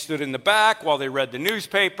 and they stood in the back while they read the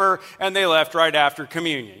newspaper, and they left right after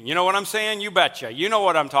communion. You know what I'm saying? You betcha. You know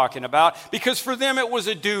what I'm talking about, because for them it was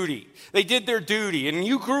a duty. They did their duty, and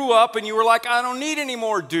you grew up and you were like, I don't need any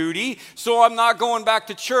more duty, so I'm not going back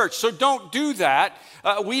to church. So don't do that.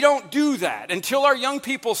 We don't do that. Until our young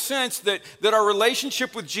people sense that our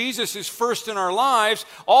relationship with Jesus is first in our lives,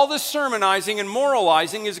 all this sermonizing and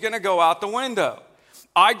moralizing is going to go out the window.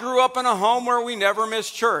 I grew up in a home where we never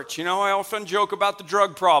missed church. You know, I often joke about the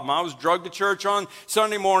drug problem. I was drugged to church on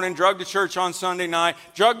Sunday morning, drugged to church on Sunday night,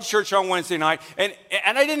 drugged to church on Wednesday night. And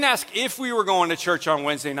I didn't ask if we were going to church on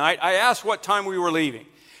Wednesday night. I asked what time we were leaving.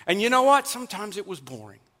 And you know what? Sometimes it was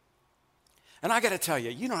boring. And I got to tell you,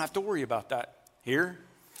 you don't have to worry about that here.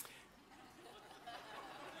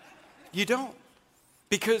 You don't.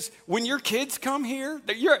 Because when your kids come here,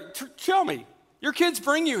 tell me, your kids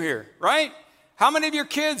bring you here, right? How many of your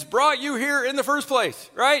kids brought you here in the first place,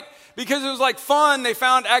 right? Because it was like fun, they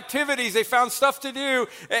found activities, they found stuff to do.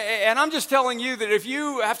 And I'm just telling you that if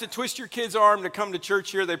you have to twist your kid's arm to come to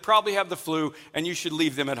church here, they probably have the flu, and you should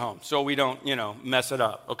leave them at home so we don't, mess it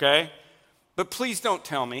up, okay? But please don't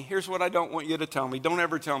tell me. Here's what I don't want you to tell me. Don't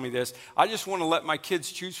ever tell me this. I just want to let my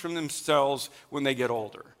kids choose for themselves when they get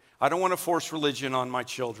older. I don't want to force religion on my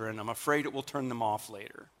children. I'm afraid it will turn them off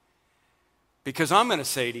later. Because I'm going to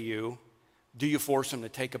say to you, do you force them to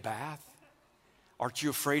take a bath? Aren't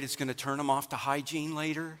you afraid it's going to turn them off to hygiene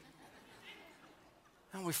later?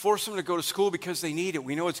 No, we force them to go to school because they need it.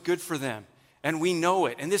 We know it's good for them. And we know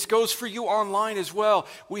it. And this goes for you online as well.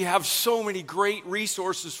 We have so many great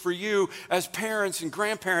resources for you as parents and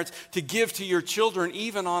grandparents to give to your children,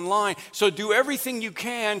 even online. So do everything you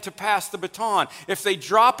can to pass the baton. If they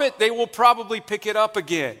drop it, they will probably pick it up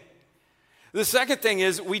again. The second thing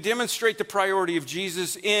is we demonstrate the priority of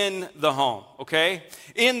Jesus in the home, okay?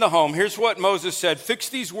 In the home. Here's what Moses said. Fix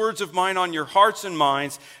these words of mine on your hearts and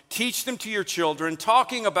minds. Teach them to your children,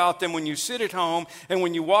 talking about them when you sit at home and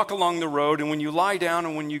when you walk along the road and when you lie down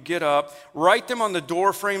and when you get up. Write them on the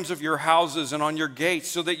door frames of your houses and on your gates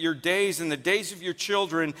so that your days and the days of your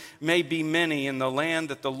children may be many in the land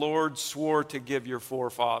that the Lord swore to give your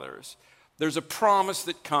forefathers. There's a promise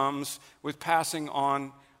that comes with passing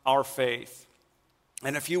on our faith.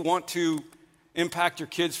 And if you want to impact your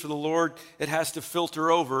kids for the Lord, it has to filter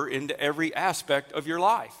over into every aspect of your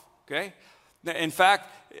life, okay? In fact,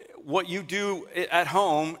 what you do at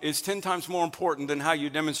home is 10 times more important than how you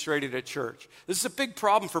demonstrate it at church. This is a big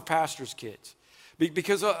problem for pastors' kids.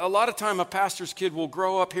 Because a lot of time a pastor's kid will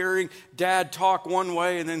grow up hearing dad talk one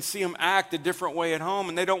way and then see him act a different way at home,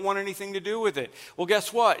 and they don't want anything to do with it. Well,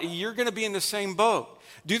 guess what? You're going to be in the same boat.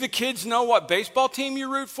 Do the kids know what baseball team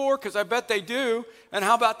you root for? Because I bet they do. And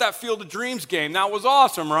how about that Field of Dreams game? That was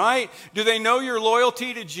awesome, right? Do they know your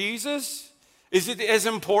loyalty to Jesus? Is it as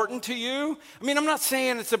important to you? I mean, I'm not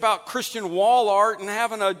saying it's about Christian wall art and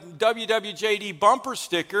having a WWJD bumper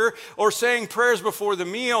sticker or saying prayers before the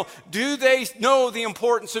meal. Do they know the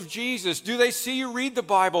importance of Jesus? Do they see you read the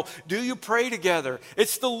Bible? Do you pray together?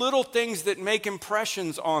 It's the little things that make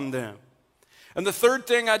impressions on them. And the third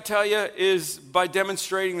thing I'd tell you is by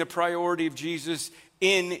demonstrating the priority of Jesus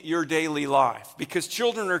in your daily life, because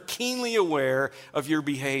children are keenly aware of your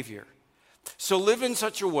behavior. So live in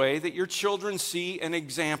such a way that your children see an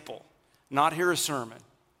example, not hear a sermon.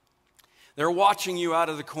 They're watching you out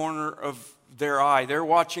of the corner of their eye. They're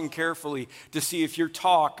watching carefully to see if your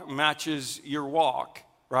talk matches your walk,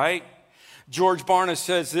 right? George Barna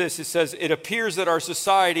says this. It says, it appears that our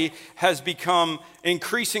society has become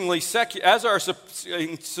increasingly secular. As our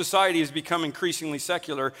society has become increasingly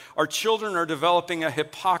secular, our children are developing a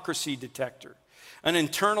hypocrisy detector, an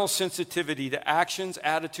internal sensitivity to actions,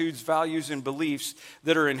 attitudes, values, and beliefs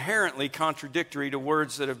that are inherently contradictory to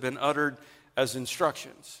words that have been uttered as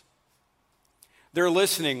instructions. They're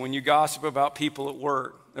listening when you gossip about people at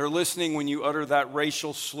work. They're listening when you utter that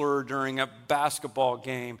racial slur during a basketball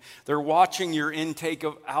game. They're watching your intake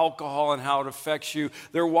of alcohol and how it affects you.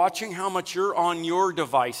 They're watching how much you're on your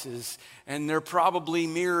devices, and they're probably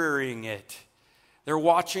mirroring it. They're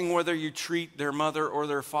watching whether you treat their mother or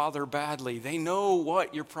their father badly. They know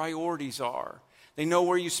what your priorities are. They know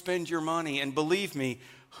where you spend your money. And believe me,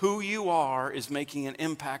 who you are is making an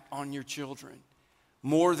impact on your children.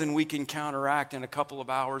 More than we can counteract in a couple of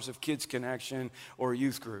hours of kids connection or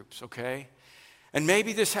youth groups, okay? And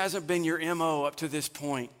maybe this hasn't been your MO up to this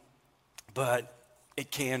point, but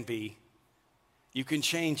It can be. You can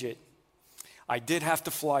change it. I did have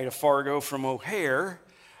to fly to Fargo from O'Hare,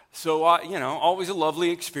 so always a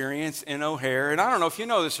lovely experience in O'Hare. And I don't know if you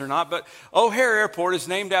know this or not, but O'Hare Airport is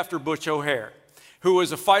named after Butch O'Hare, who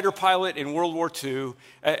was a fighter pilot in World War II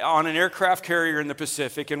on an aircraft carrier in the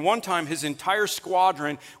Pacific. And one time his entire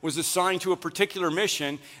squadron was assigned to a particular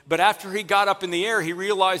mission, but after he got up in the air, he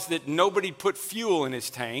realized that nobody put fuel in his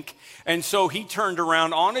tank. And so he turned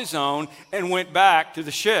around on his own and went back to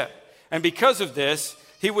the ship. And because of this,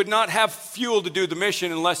 he would not have fuel to do the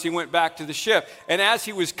mission unless he went back to the ship. And as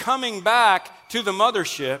he was coming back to the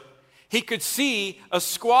mothership, he could see a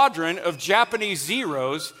squadron of Japanese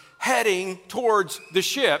Zeros heading towards the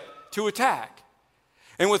ship to attack.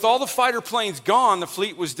 And with all the fighter planes gone, the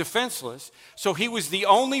fleet was defenseless. So he was the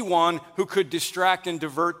only one who could distract and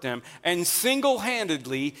divert them. And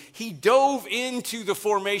single-handedly, he dove into the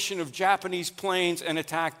formation of Japanese planes and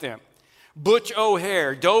attacked them. Butch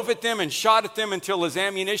O'Hare dove at them and shot at them until his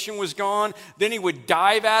ammunition was gone. Then he would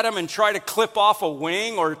dive at them and try to clip off a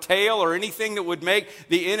wing or a tail or anything that would make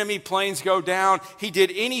the enemy planes go down. He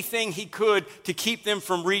did anything he could to keep them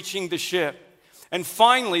from reaching the ship. And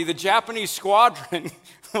finally, the Japanese squadron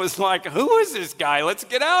was like, who is this guy? Let's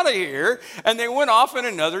get out of here. And they went off in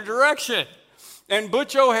another direction. And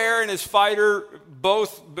Butch O'Hare and his fighter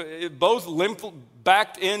both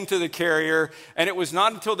backed into the carrier, and it was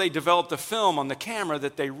not until they developed a film on the camera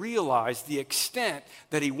that they realized the extent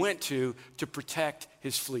that he went to protect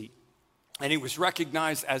his fleet. And he was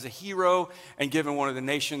recognized as a hero and given one of the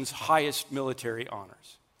nation's highest military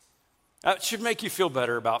honors. That should make you feel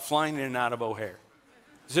better about flying in and out of O'Hare.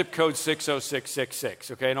 Zip code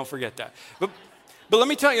 60666, okay? Don't forget that. But let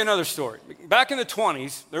me tell you another story. Back in the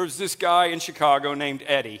 20s, there was this guy in Chicago named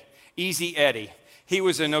Eddie, Easy Eddie. He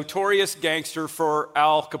was a notorious gangster for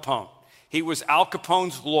Al Capone. He was Al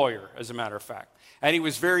Capone's lawyer, as a matter of fact, and he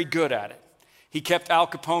was very good at it. He kept Al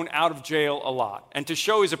Capone out of jail a lot. And to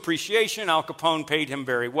show his appreciation, Al Capone paid him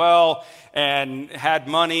very well and had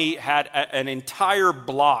money, had an entire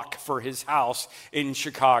block for his house in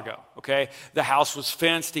Chicago, okay? The house was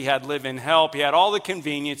fenced. He had live-in help. He had all the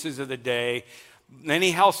conveniences of the day. And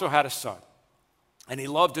he also had a son. And he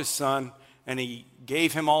loved his son, and he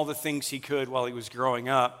gave him all the things he could while he was growing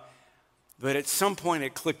up. But at some point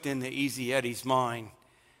it clicked into Easy Eddie's mind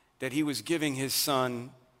that he was giving his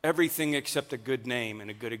son everything except a good name and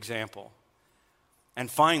a good example. And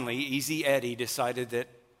finally, Easy Eddie decided that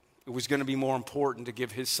it was going to be more important to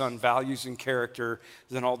give his son values and character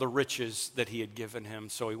than all the riches that he had given him.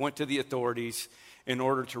 So he went to the authorities in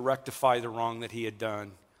order to rectify the wrong that he had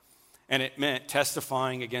done. And it meant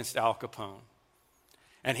testifying against Al Capone.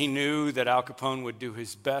 And he knew that Al Capone would do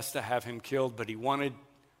his best to have him killed, but he wanted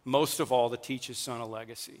most of all to teach his son a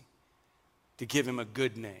legacy, to give him a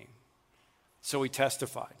good name. So he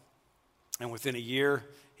testified. And within a year,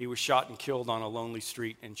 he was shot and killed on a lonely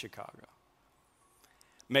street in Chicago.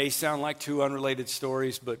 May sound like two unrelated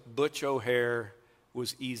stories, but Butch O'Hare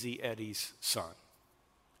was Easy Eddie's son.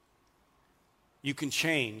 You can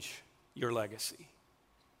change your legacy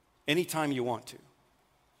anytime you want to.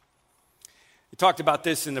 We talked about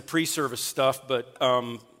this in the pre-service stuff, but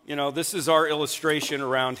this is our illustration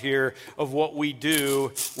around here of what we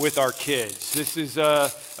do with our kids. This is a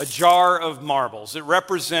jar of marbles.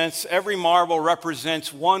 Every marble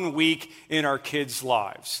represents 1 week in our kids'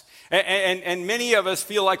 lives. And many of us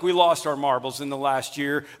feel like we lost our marbles in the last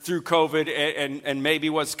year through COVID and maybe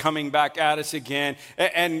what's coming back at us again.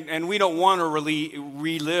 And we don't want to really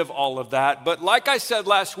relive all of that. But like I said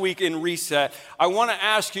last week in Reset, I want to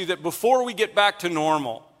ask you that before we get back to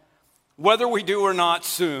normal, whether we do or not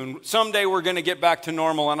soon, someday we're going to get back to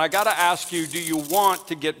normal. And I got to ask you, do you want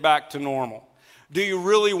to get back to normal? Do you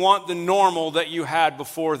really want the normal that you had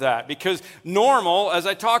before that? Because normal, as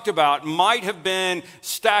I talked about, might have been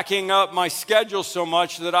stacking up my schedule so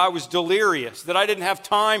much that I was delirious, that I didn't have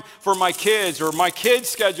time for my kids, or my kids'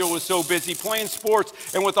 schedule was so busy playing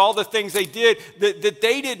sports and with all the things they did that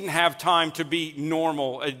they didn't have time to be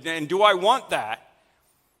normal. And do I want that?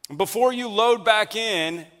 Before you load back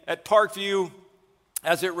in at Parkview,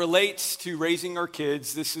 as it relates to raising our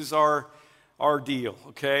kids, this is our deal,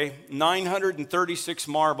 okay? 936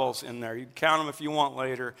 marbles in there. You can count them if you want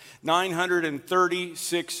later.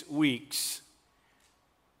 936 weeks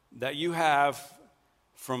that you have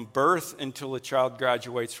from birth until a child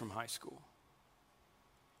graduates from high school.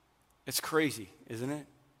 It's crazy, isn't it?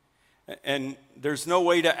 And there's no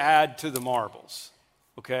way to add to the marbles,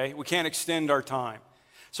 okay? We can't extend our time.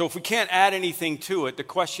 So if we can't add anything to it, the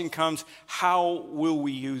question comes, how will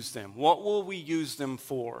we use them? What will we use them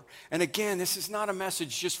for? And again, this is not a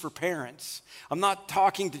message just for parents. I'm not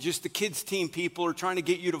talking to just the kids team people or trying to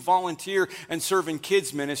get you to volunteer and serve in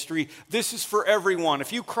kids ministry. This is for everyone.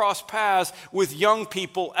 If you cross paths with young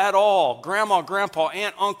people at all, grandma, grandpa,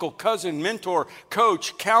 aunt, uncle, cousin, mentor,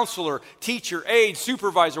 coach, counselor, teacher, aide,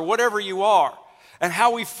 supervisor, whatever you are, and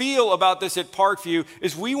how we feel about this at Parkview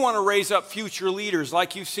is we want to raise up future leaders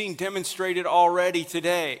like you've seen demonstrated already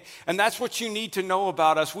today. And that's what you need to know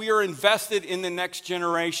about us. We are invested in the next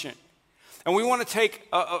generation. And we want to take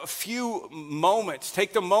a few moments,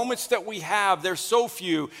 take the moments that we have, they're so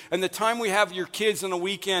few, and the time we have your kids on the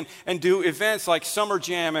weekend and do events like Summer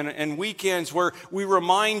Jam and weekends where we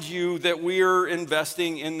remind you that we are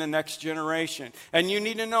investing in the next generation. And you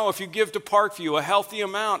need to know if you give to Parkview, a healthy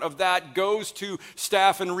amount of that goes to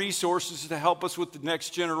staff and resources to help us with the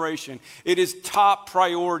next generation. It is top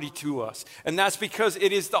priority to us. And that's because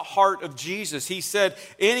it is the heart of Jesus. He said,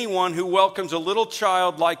 anyone who welcomes a little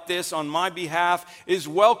child like this on my behalf is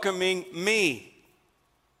welcoming me.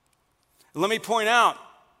 Let me point out,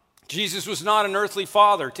 Jesus was not an earthly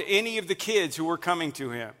father to any of the kids who were coming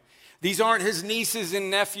to him. These aren't his nieces and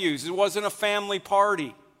nephews. It wasn't a family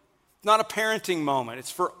party. It's not a parenting moment. It's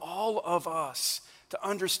for all of us to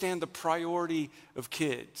understand the priority of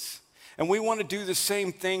kids. And we want to do the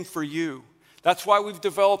same thing for you. That's why we've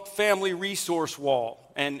developed Family Resource Wall.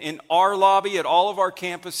 And in our lobby at all of our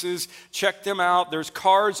campuses, check them out. There's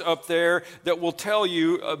cards up there that will tell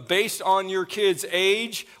you, based on your kids'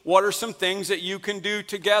 age, what are some things that you can do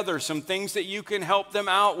together, some things that you can help them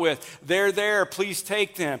out with. They're there. Please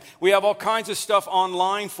take them. We have all kinds of stuff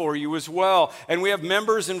online for you as well. And we have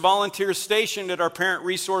members and volunteers stationed at our parent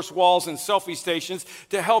resource walls and selfie stations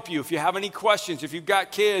to help you. If you have any questions, if you've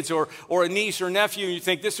got kids or a niece or nephew and you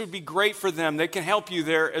think this would be great for them, they can help you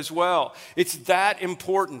there as well. It's that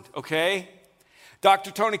important, okay? Dr.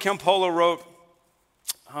 Tony Campolo wrote,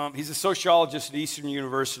 he's a sociologist at Eastern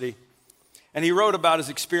University, and he wrote about his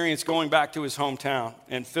experience going back to his hometown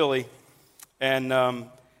in Philly and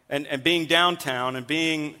being downtown and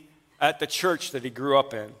being at the church that he grew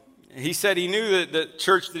up in. He said he knew that the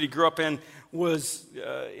church that he grew up in was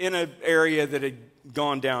in an area that had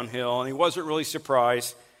gone downhill, and he wasn't really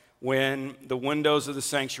surprised when the windows of the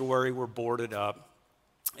sanctuary were boarded up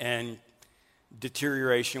and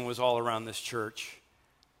deterioration was all around this church.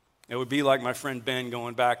 It would be like my friend Ben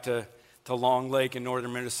going back to Long Lake in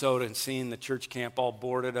northern Minnesota and seeing the church camp all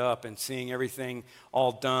boarded up and seeing everything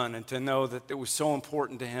all done, and to know that it was so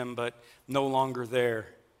important to him but no longer there.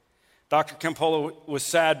 Dr. Campolo was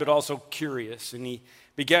sad but also curious, and he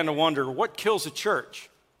began to wonder, what kills a church?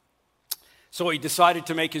 So he decided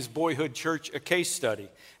to make his boyhood church a case study.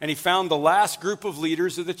 And he found the last group of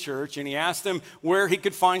leaders of the church, and he asked them where he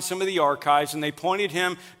could find some of the archives, and they pointed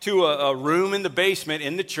him to a room in the basement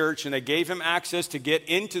in the church, and they gave him access to get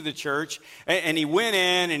into the church. And he went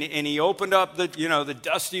in, and he opened up the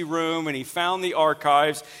dusty room, and he found the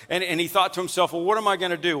archives, and he thought to himself, well, what am I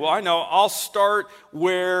going to do? Well, I know, I'll start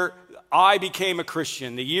where I became a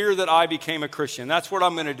Christian, the year that I became a Christian. That's what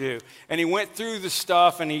I'm going to do. And he went through the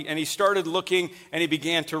stuff, and he started looking, and he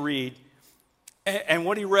began to read. And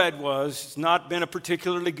what he read was, it's not been a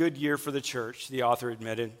particularly good year for the church, the author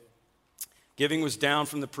admitted. Giving was down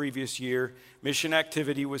from the previous year. Mission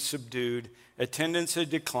activity was subdued. Attendance had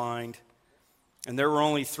declined. And there were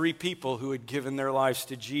only 3 people who had given their lives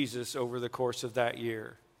to Jesus over the course of that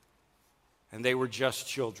year. And they were just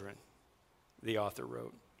children, the author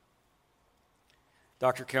wrote.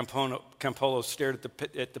 Dr. Campolo stared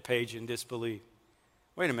at the page in disbelief.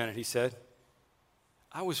 Wait a minute, he said.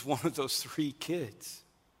 I was one of those 3 kids.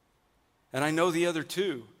 And I know the other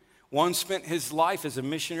 2. One spent his life as a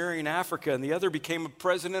missionary in Africa, and the other became a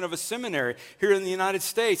president of a seminary here in the United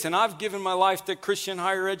States. And I've given my life to Christian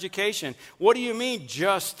higher education. What do you mean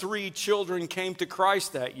just 3 children came to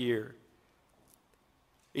Christ that year?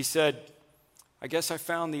 He said, I guess I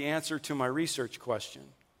found the answer to my research question.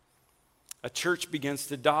 A church begins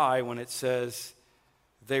to die when it says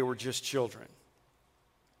they were just children.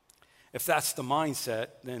 If that's the mindset,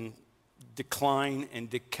 then decline and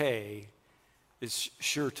decay is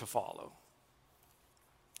sure to follow.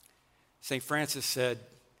 St. Francis said,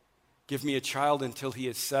 give me a child until he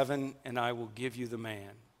is 7, and I will give you the man.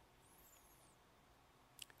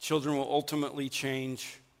 Children will ultimately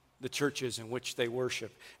change the churches in which they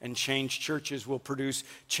worship, and changed churches will produce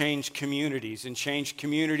changed communities, and changed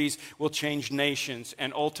communities will change nations,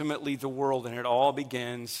 and ultimately the world, and it all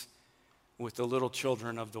begins with the little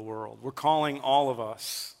children of the world. We're calling all of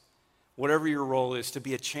us, whatever your role is, to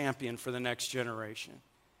be a champion for the next generation.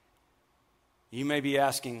 You may be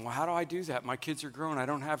asking, well, how do I do that? My kids are grown. I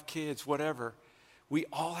don't have kids, whatever. We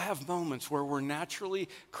all have moments where we're naturally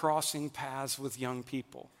crossing paths with young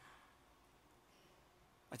people.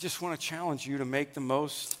 I just want to challenge you to make the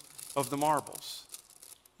most of the marbles,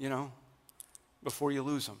 before you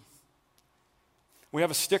lose them. We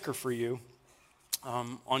have a sticker for you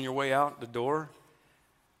on your way out the door.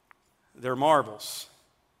 They're marbles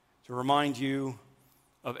to remind you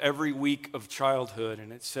of every week of childhood,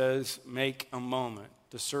 and it says, make a moment,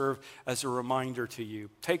 to serve as a reminder to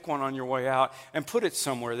you. Take one on your way out and put it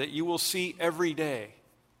somewhere that you will see every day.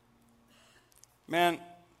 Man,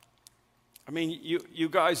 I mean, you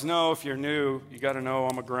guys know, if you're new, you got to know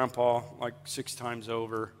I'm a grandpa like 6 times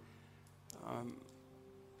over.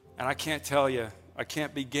 And I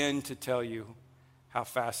can't begin to tell you how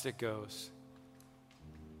fast it goes.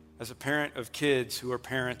 As a parent of kids who are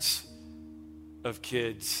parents of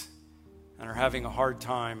kids and are having a hard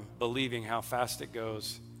time believing how fast it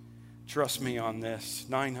goes, trust me on this,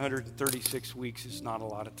 936 weeks is not a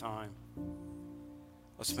lot of time.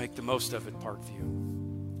 Let's make the most of it, Parkview.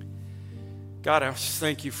 God, I just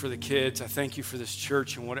thank you for the kids. I thank you for this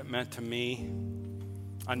church and what it meant to me.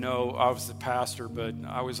 I know I was the pastor, but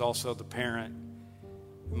I was also the parent.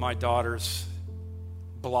 My daughters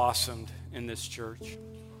blossomed in this church.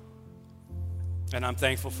 And I'm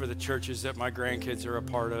thankful for the churches that my grandkids are a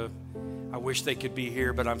part of. I wish they could be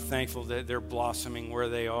here, but I'm thankful that they're blossoming where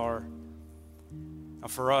they are. Now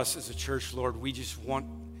for us as a church, Lord, we want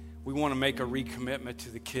to make a recommitment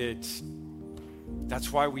to the kids.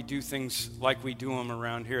 That's why we do things like we do them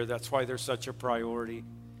around here. That's why they're such a priority.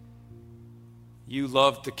 You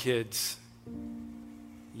loved the kids.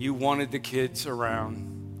 You wanted the kids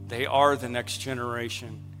around. They are the next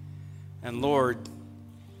generation. And Lord,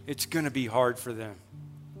 it's going to be hard for them,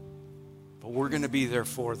 but we're going to be there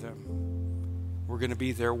for them. We're going to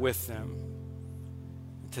be there with them.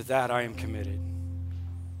 And to that I am committed.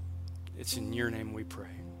 It's in your name we pray.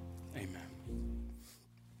 Amen.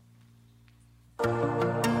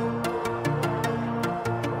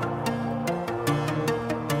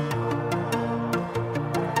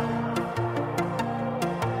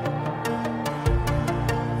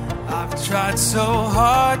 I've tried so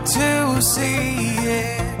hard to see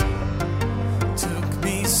it. Took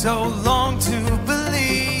me so long to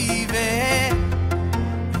believe it,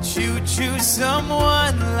 that you choose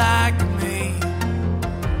someone like me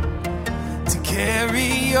to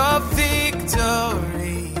carry your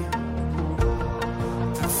victory.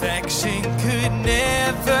 Perfection could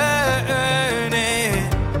never earn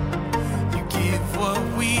it. You give what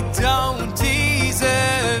we don't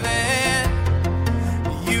deserve, and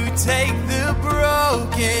you take the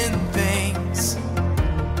broken things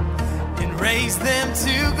and raise them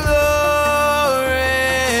to glory.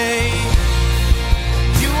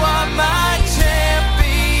 You are my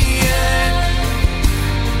champion.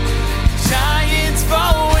 Giants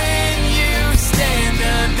fall when you stand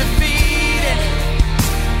undefeated.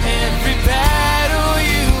 Every battle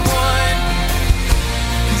you won,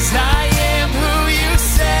 'cause I am who you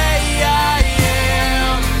say I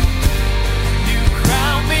am. You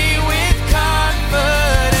crown me with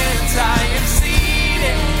confidence. I am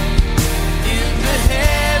seated in the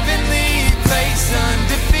heavenly place,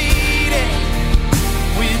 undefeated,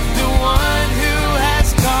 with the one who has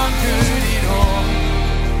conquered it all.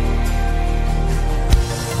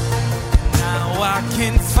 Now I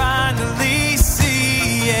can finally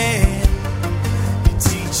see it. You're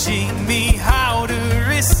teaching me how to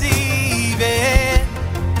receive it.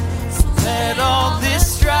 So let all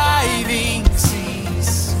this striving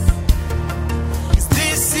cease, 'cause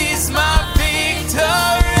this is my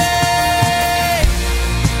victory.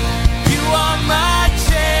 You are my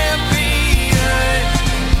champion.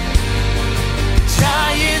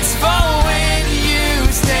 Giants fall when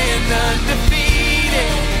you stand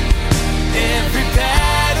undefeated. Every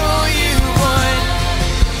battle you won,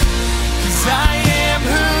 'cause I am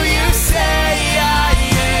who you say I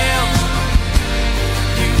am.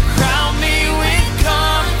 You crown me with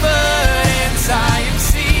confidence. I am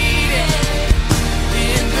seated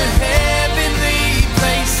in the heavenly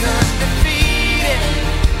place, undefeated,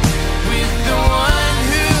 with the one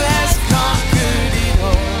who has conquered it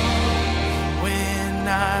all. When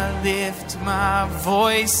I lift my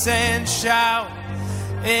voice and shout,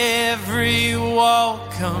 every wall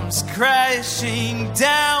comes crashing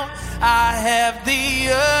down. I have the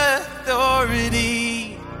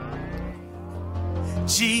authority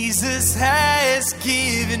Jesus has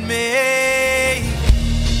given me.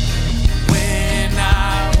 When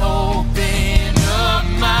I open up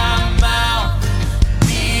my mouth,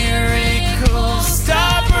 miracles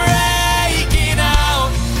start breaking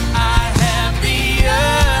out. I have the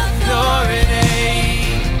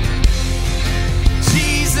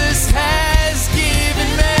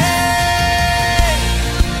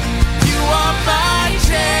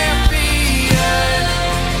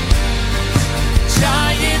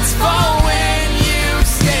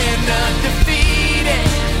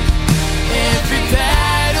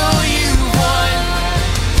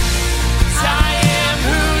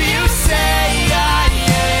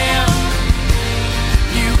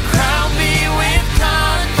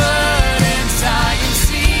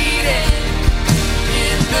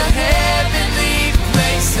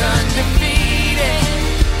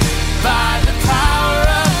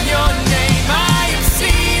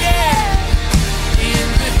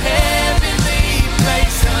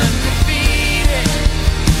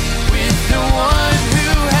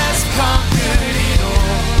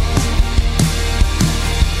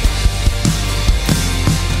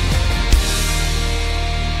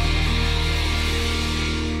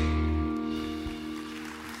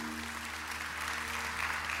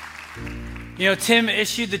You know, Tim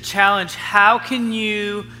issued the challenge, how can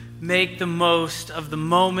you make the most of the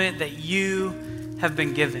moment that you have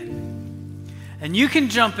been given? And you can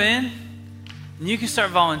jump in, and you can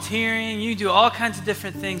start volunteering, you can do all kinds of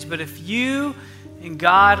different things, but if you and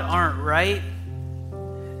God aren't right,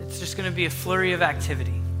 it's just gonna be a flurry of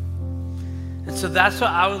activity. And so that's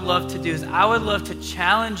what I would love to do, is I would love to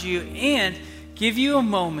challenge you and give you a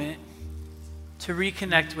moment to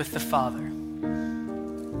reconnect with the Father.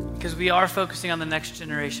 Because we are focusing on the next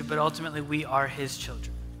generation, but ultimately we are his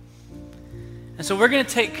children. And so we're going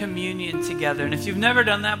to take communion together. And if you've never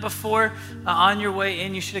done that before, on your way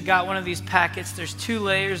in, you should have got one of these packets. There's 2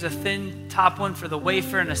 layers, a thin top one for the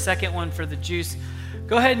wafer and a second one for the juice.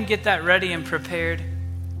 Go ahead and get that ready and prepared.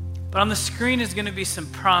 But on the screen is going to be some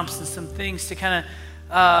prompts and some things to kind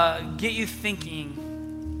of get you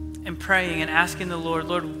thinking and praying and asking the Lord,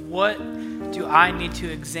 Lord, what do I need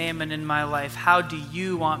to examine in my life? How do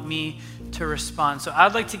you want me to respond? So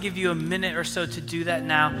I'd like to give you a minute or so to do that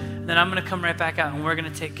now. And then I'm going to come right back out and we're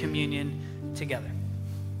going to take communion together.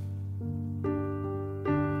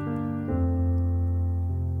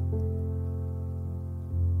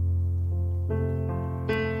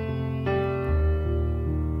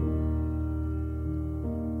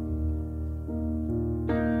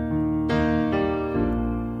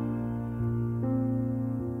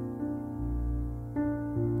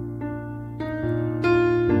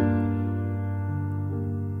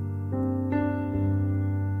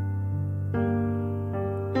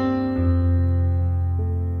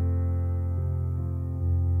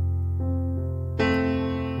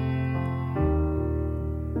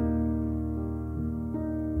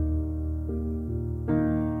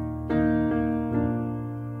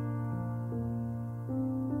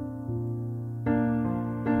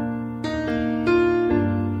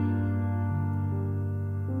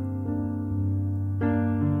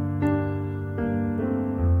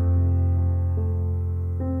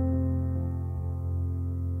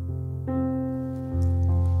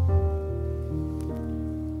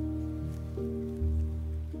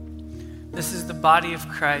 This is the body of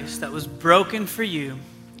Christ that was broken for you.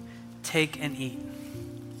 Take and eat.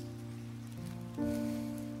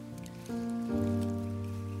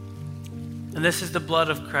 And this is the blood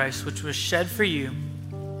of Christ, which was shed for you.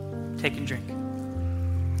 Take and drink.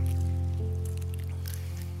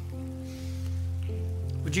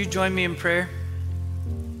 Would you join me in prayer?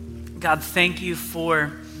 God, thank you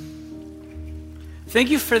for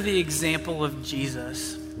the example of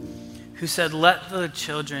Jesus, who said, let the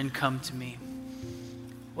children come to me.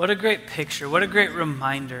 What a great picture, what a great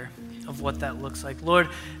reminder of what that looks like. Lord,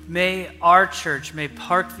 may our church, may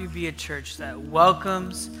Parkview be a church that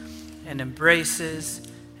welcomes and embraces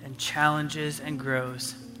and challenges and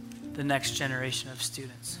grows the next generation of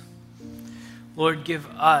students. Lord, give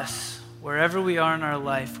us, wherever we are in our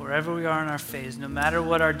life, wherever we are in our phase, no matter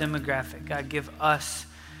what our demographic, God, give us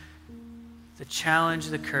the challenge,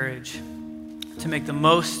 the courage to make the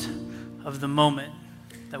most of the moment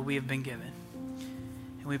that we have been given.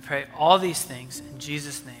 And we pray all these things in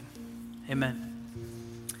Jesus' name. Amen.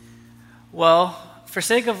 Well, for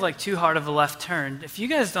sake of like too hard of a left turn, if you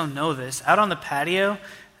guys don't know this, out on the patio,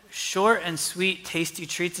 Short and Sweet Tasty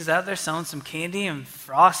Treats is out there selling some candy and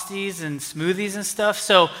Frosties and smoothies and stuff.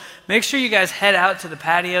 So make sure you guys head out to the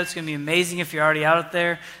patio. It's going to be amazing if you're already out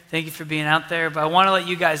there. Thank you for being out there. But I want to let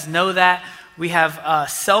you guys know that we have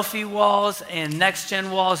selfie walls and next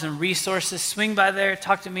gen walls and resources. Swing by there,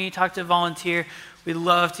 talk to me, talk to a volunteer. We'd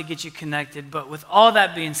love to get you connected. But with all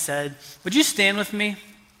that being said, would you stand with me?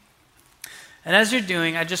 And as you're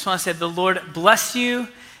doing, I just want to say the Lord bless you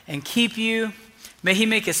and keep you. May he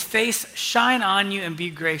make his face shine on you and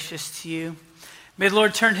be gracious to you. May the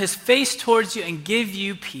Lord turn his face towards you and give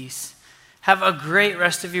you peace. Have a great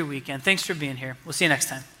rest of your weekend. Thanks for being here. We'll see you next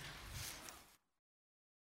time.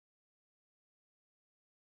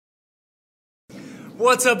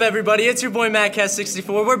 What's up, everybody? It's your boy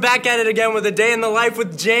MattCast64. We're back at it again with a day in the life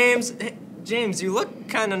with James. Hey, James, you look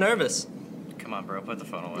kind of nervous. Come on, bro. Put the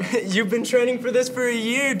phone away. You've been training for this for a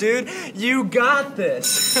year, dude. You got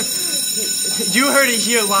this. You heard it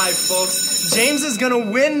here live, folks. James is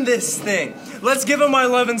gonna win this thing. Let's give him our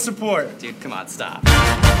love and support. Dude, come on, stop.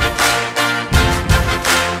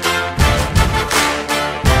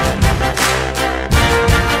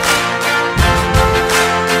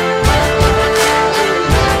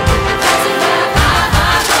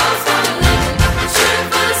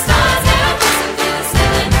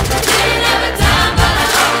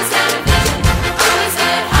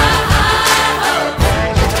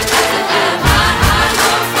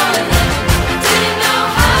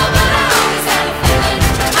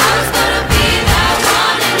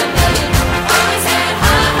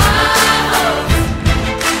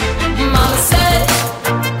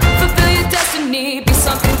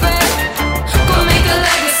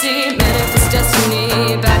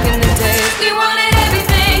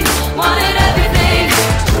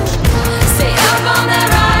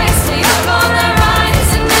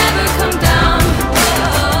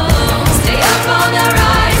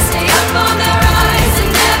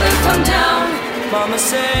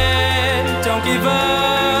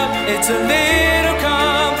 It's a little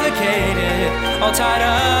complicated, all tied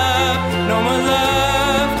up, no more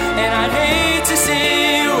love, and I'd hate to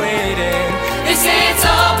see you waiting. They say it's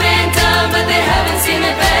all been done, but they haven't seen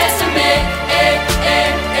the best of me.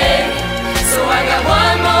 So I got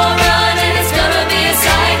one more run, and it's gonna be a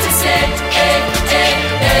sight to see.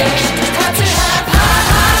 Got to have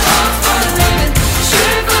high hopes for the living,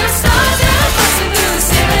 shooting for the stars and busting through the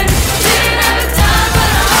ceiling. Didn't have a time,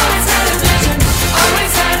 but I always had a vision.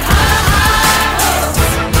 Always had high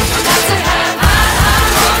hopes. Got to have high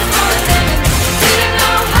hopes for the living. Didn't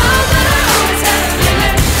know how, but I always had a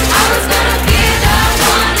feeling I was gonna be that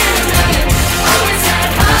one in a million. Always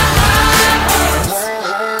had high hopes.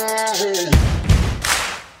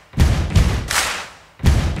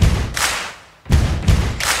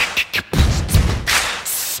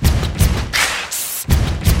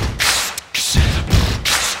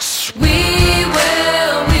 We will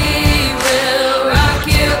rock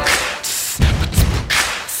you.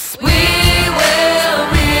 We will rock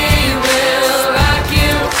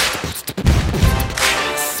you.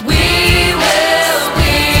 We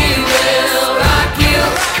will rock you.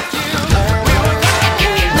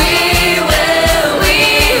 We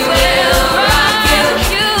will rock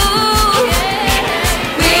you.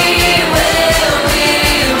 We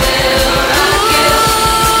will rock you.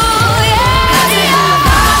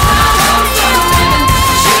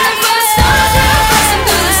 Shooting for the stars and busting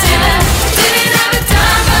through the ceiling. Didn't have a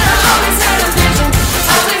time, but I always had a vision.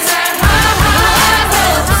 Always had high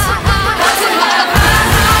hopes. Got to have high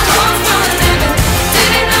hopes for the living.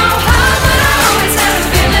 Didn't know how, but I always had a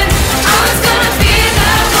feeling I was gonna be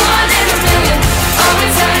that one in a million.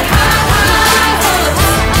 Always had high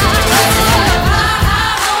hopes. Got to have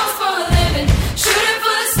high hopes for a living. Shooting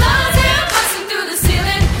for the stars and busting through the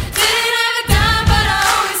ceiling. Didn't have a dime, but I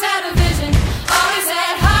always had a vision. Always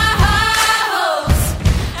had high hopes.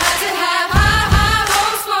 Had to have high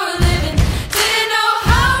hopes for a living. Didn't know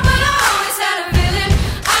how, but I always had a feeling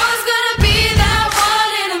I was gonna be that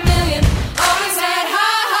one in a million. Always had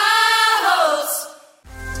high hopes.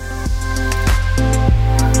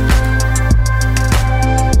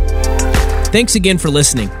 Thanks again for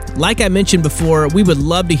listening. Like I mentioned before, we would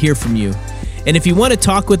love to hear from you. And if you want to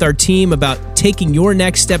talk with our team about taking your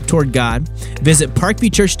next step toward God, visit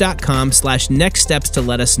parkviewchurch.com/next steps to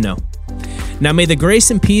let us know. Now may the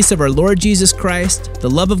grace and peace of our Lord Jesus Christ, the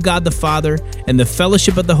love of God the Father, and the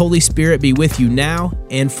fellowship of the Holy Spirit be with you now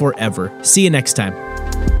and forever. See you next time.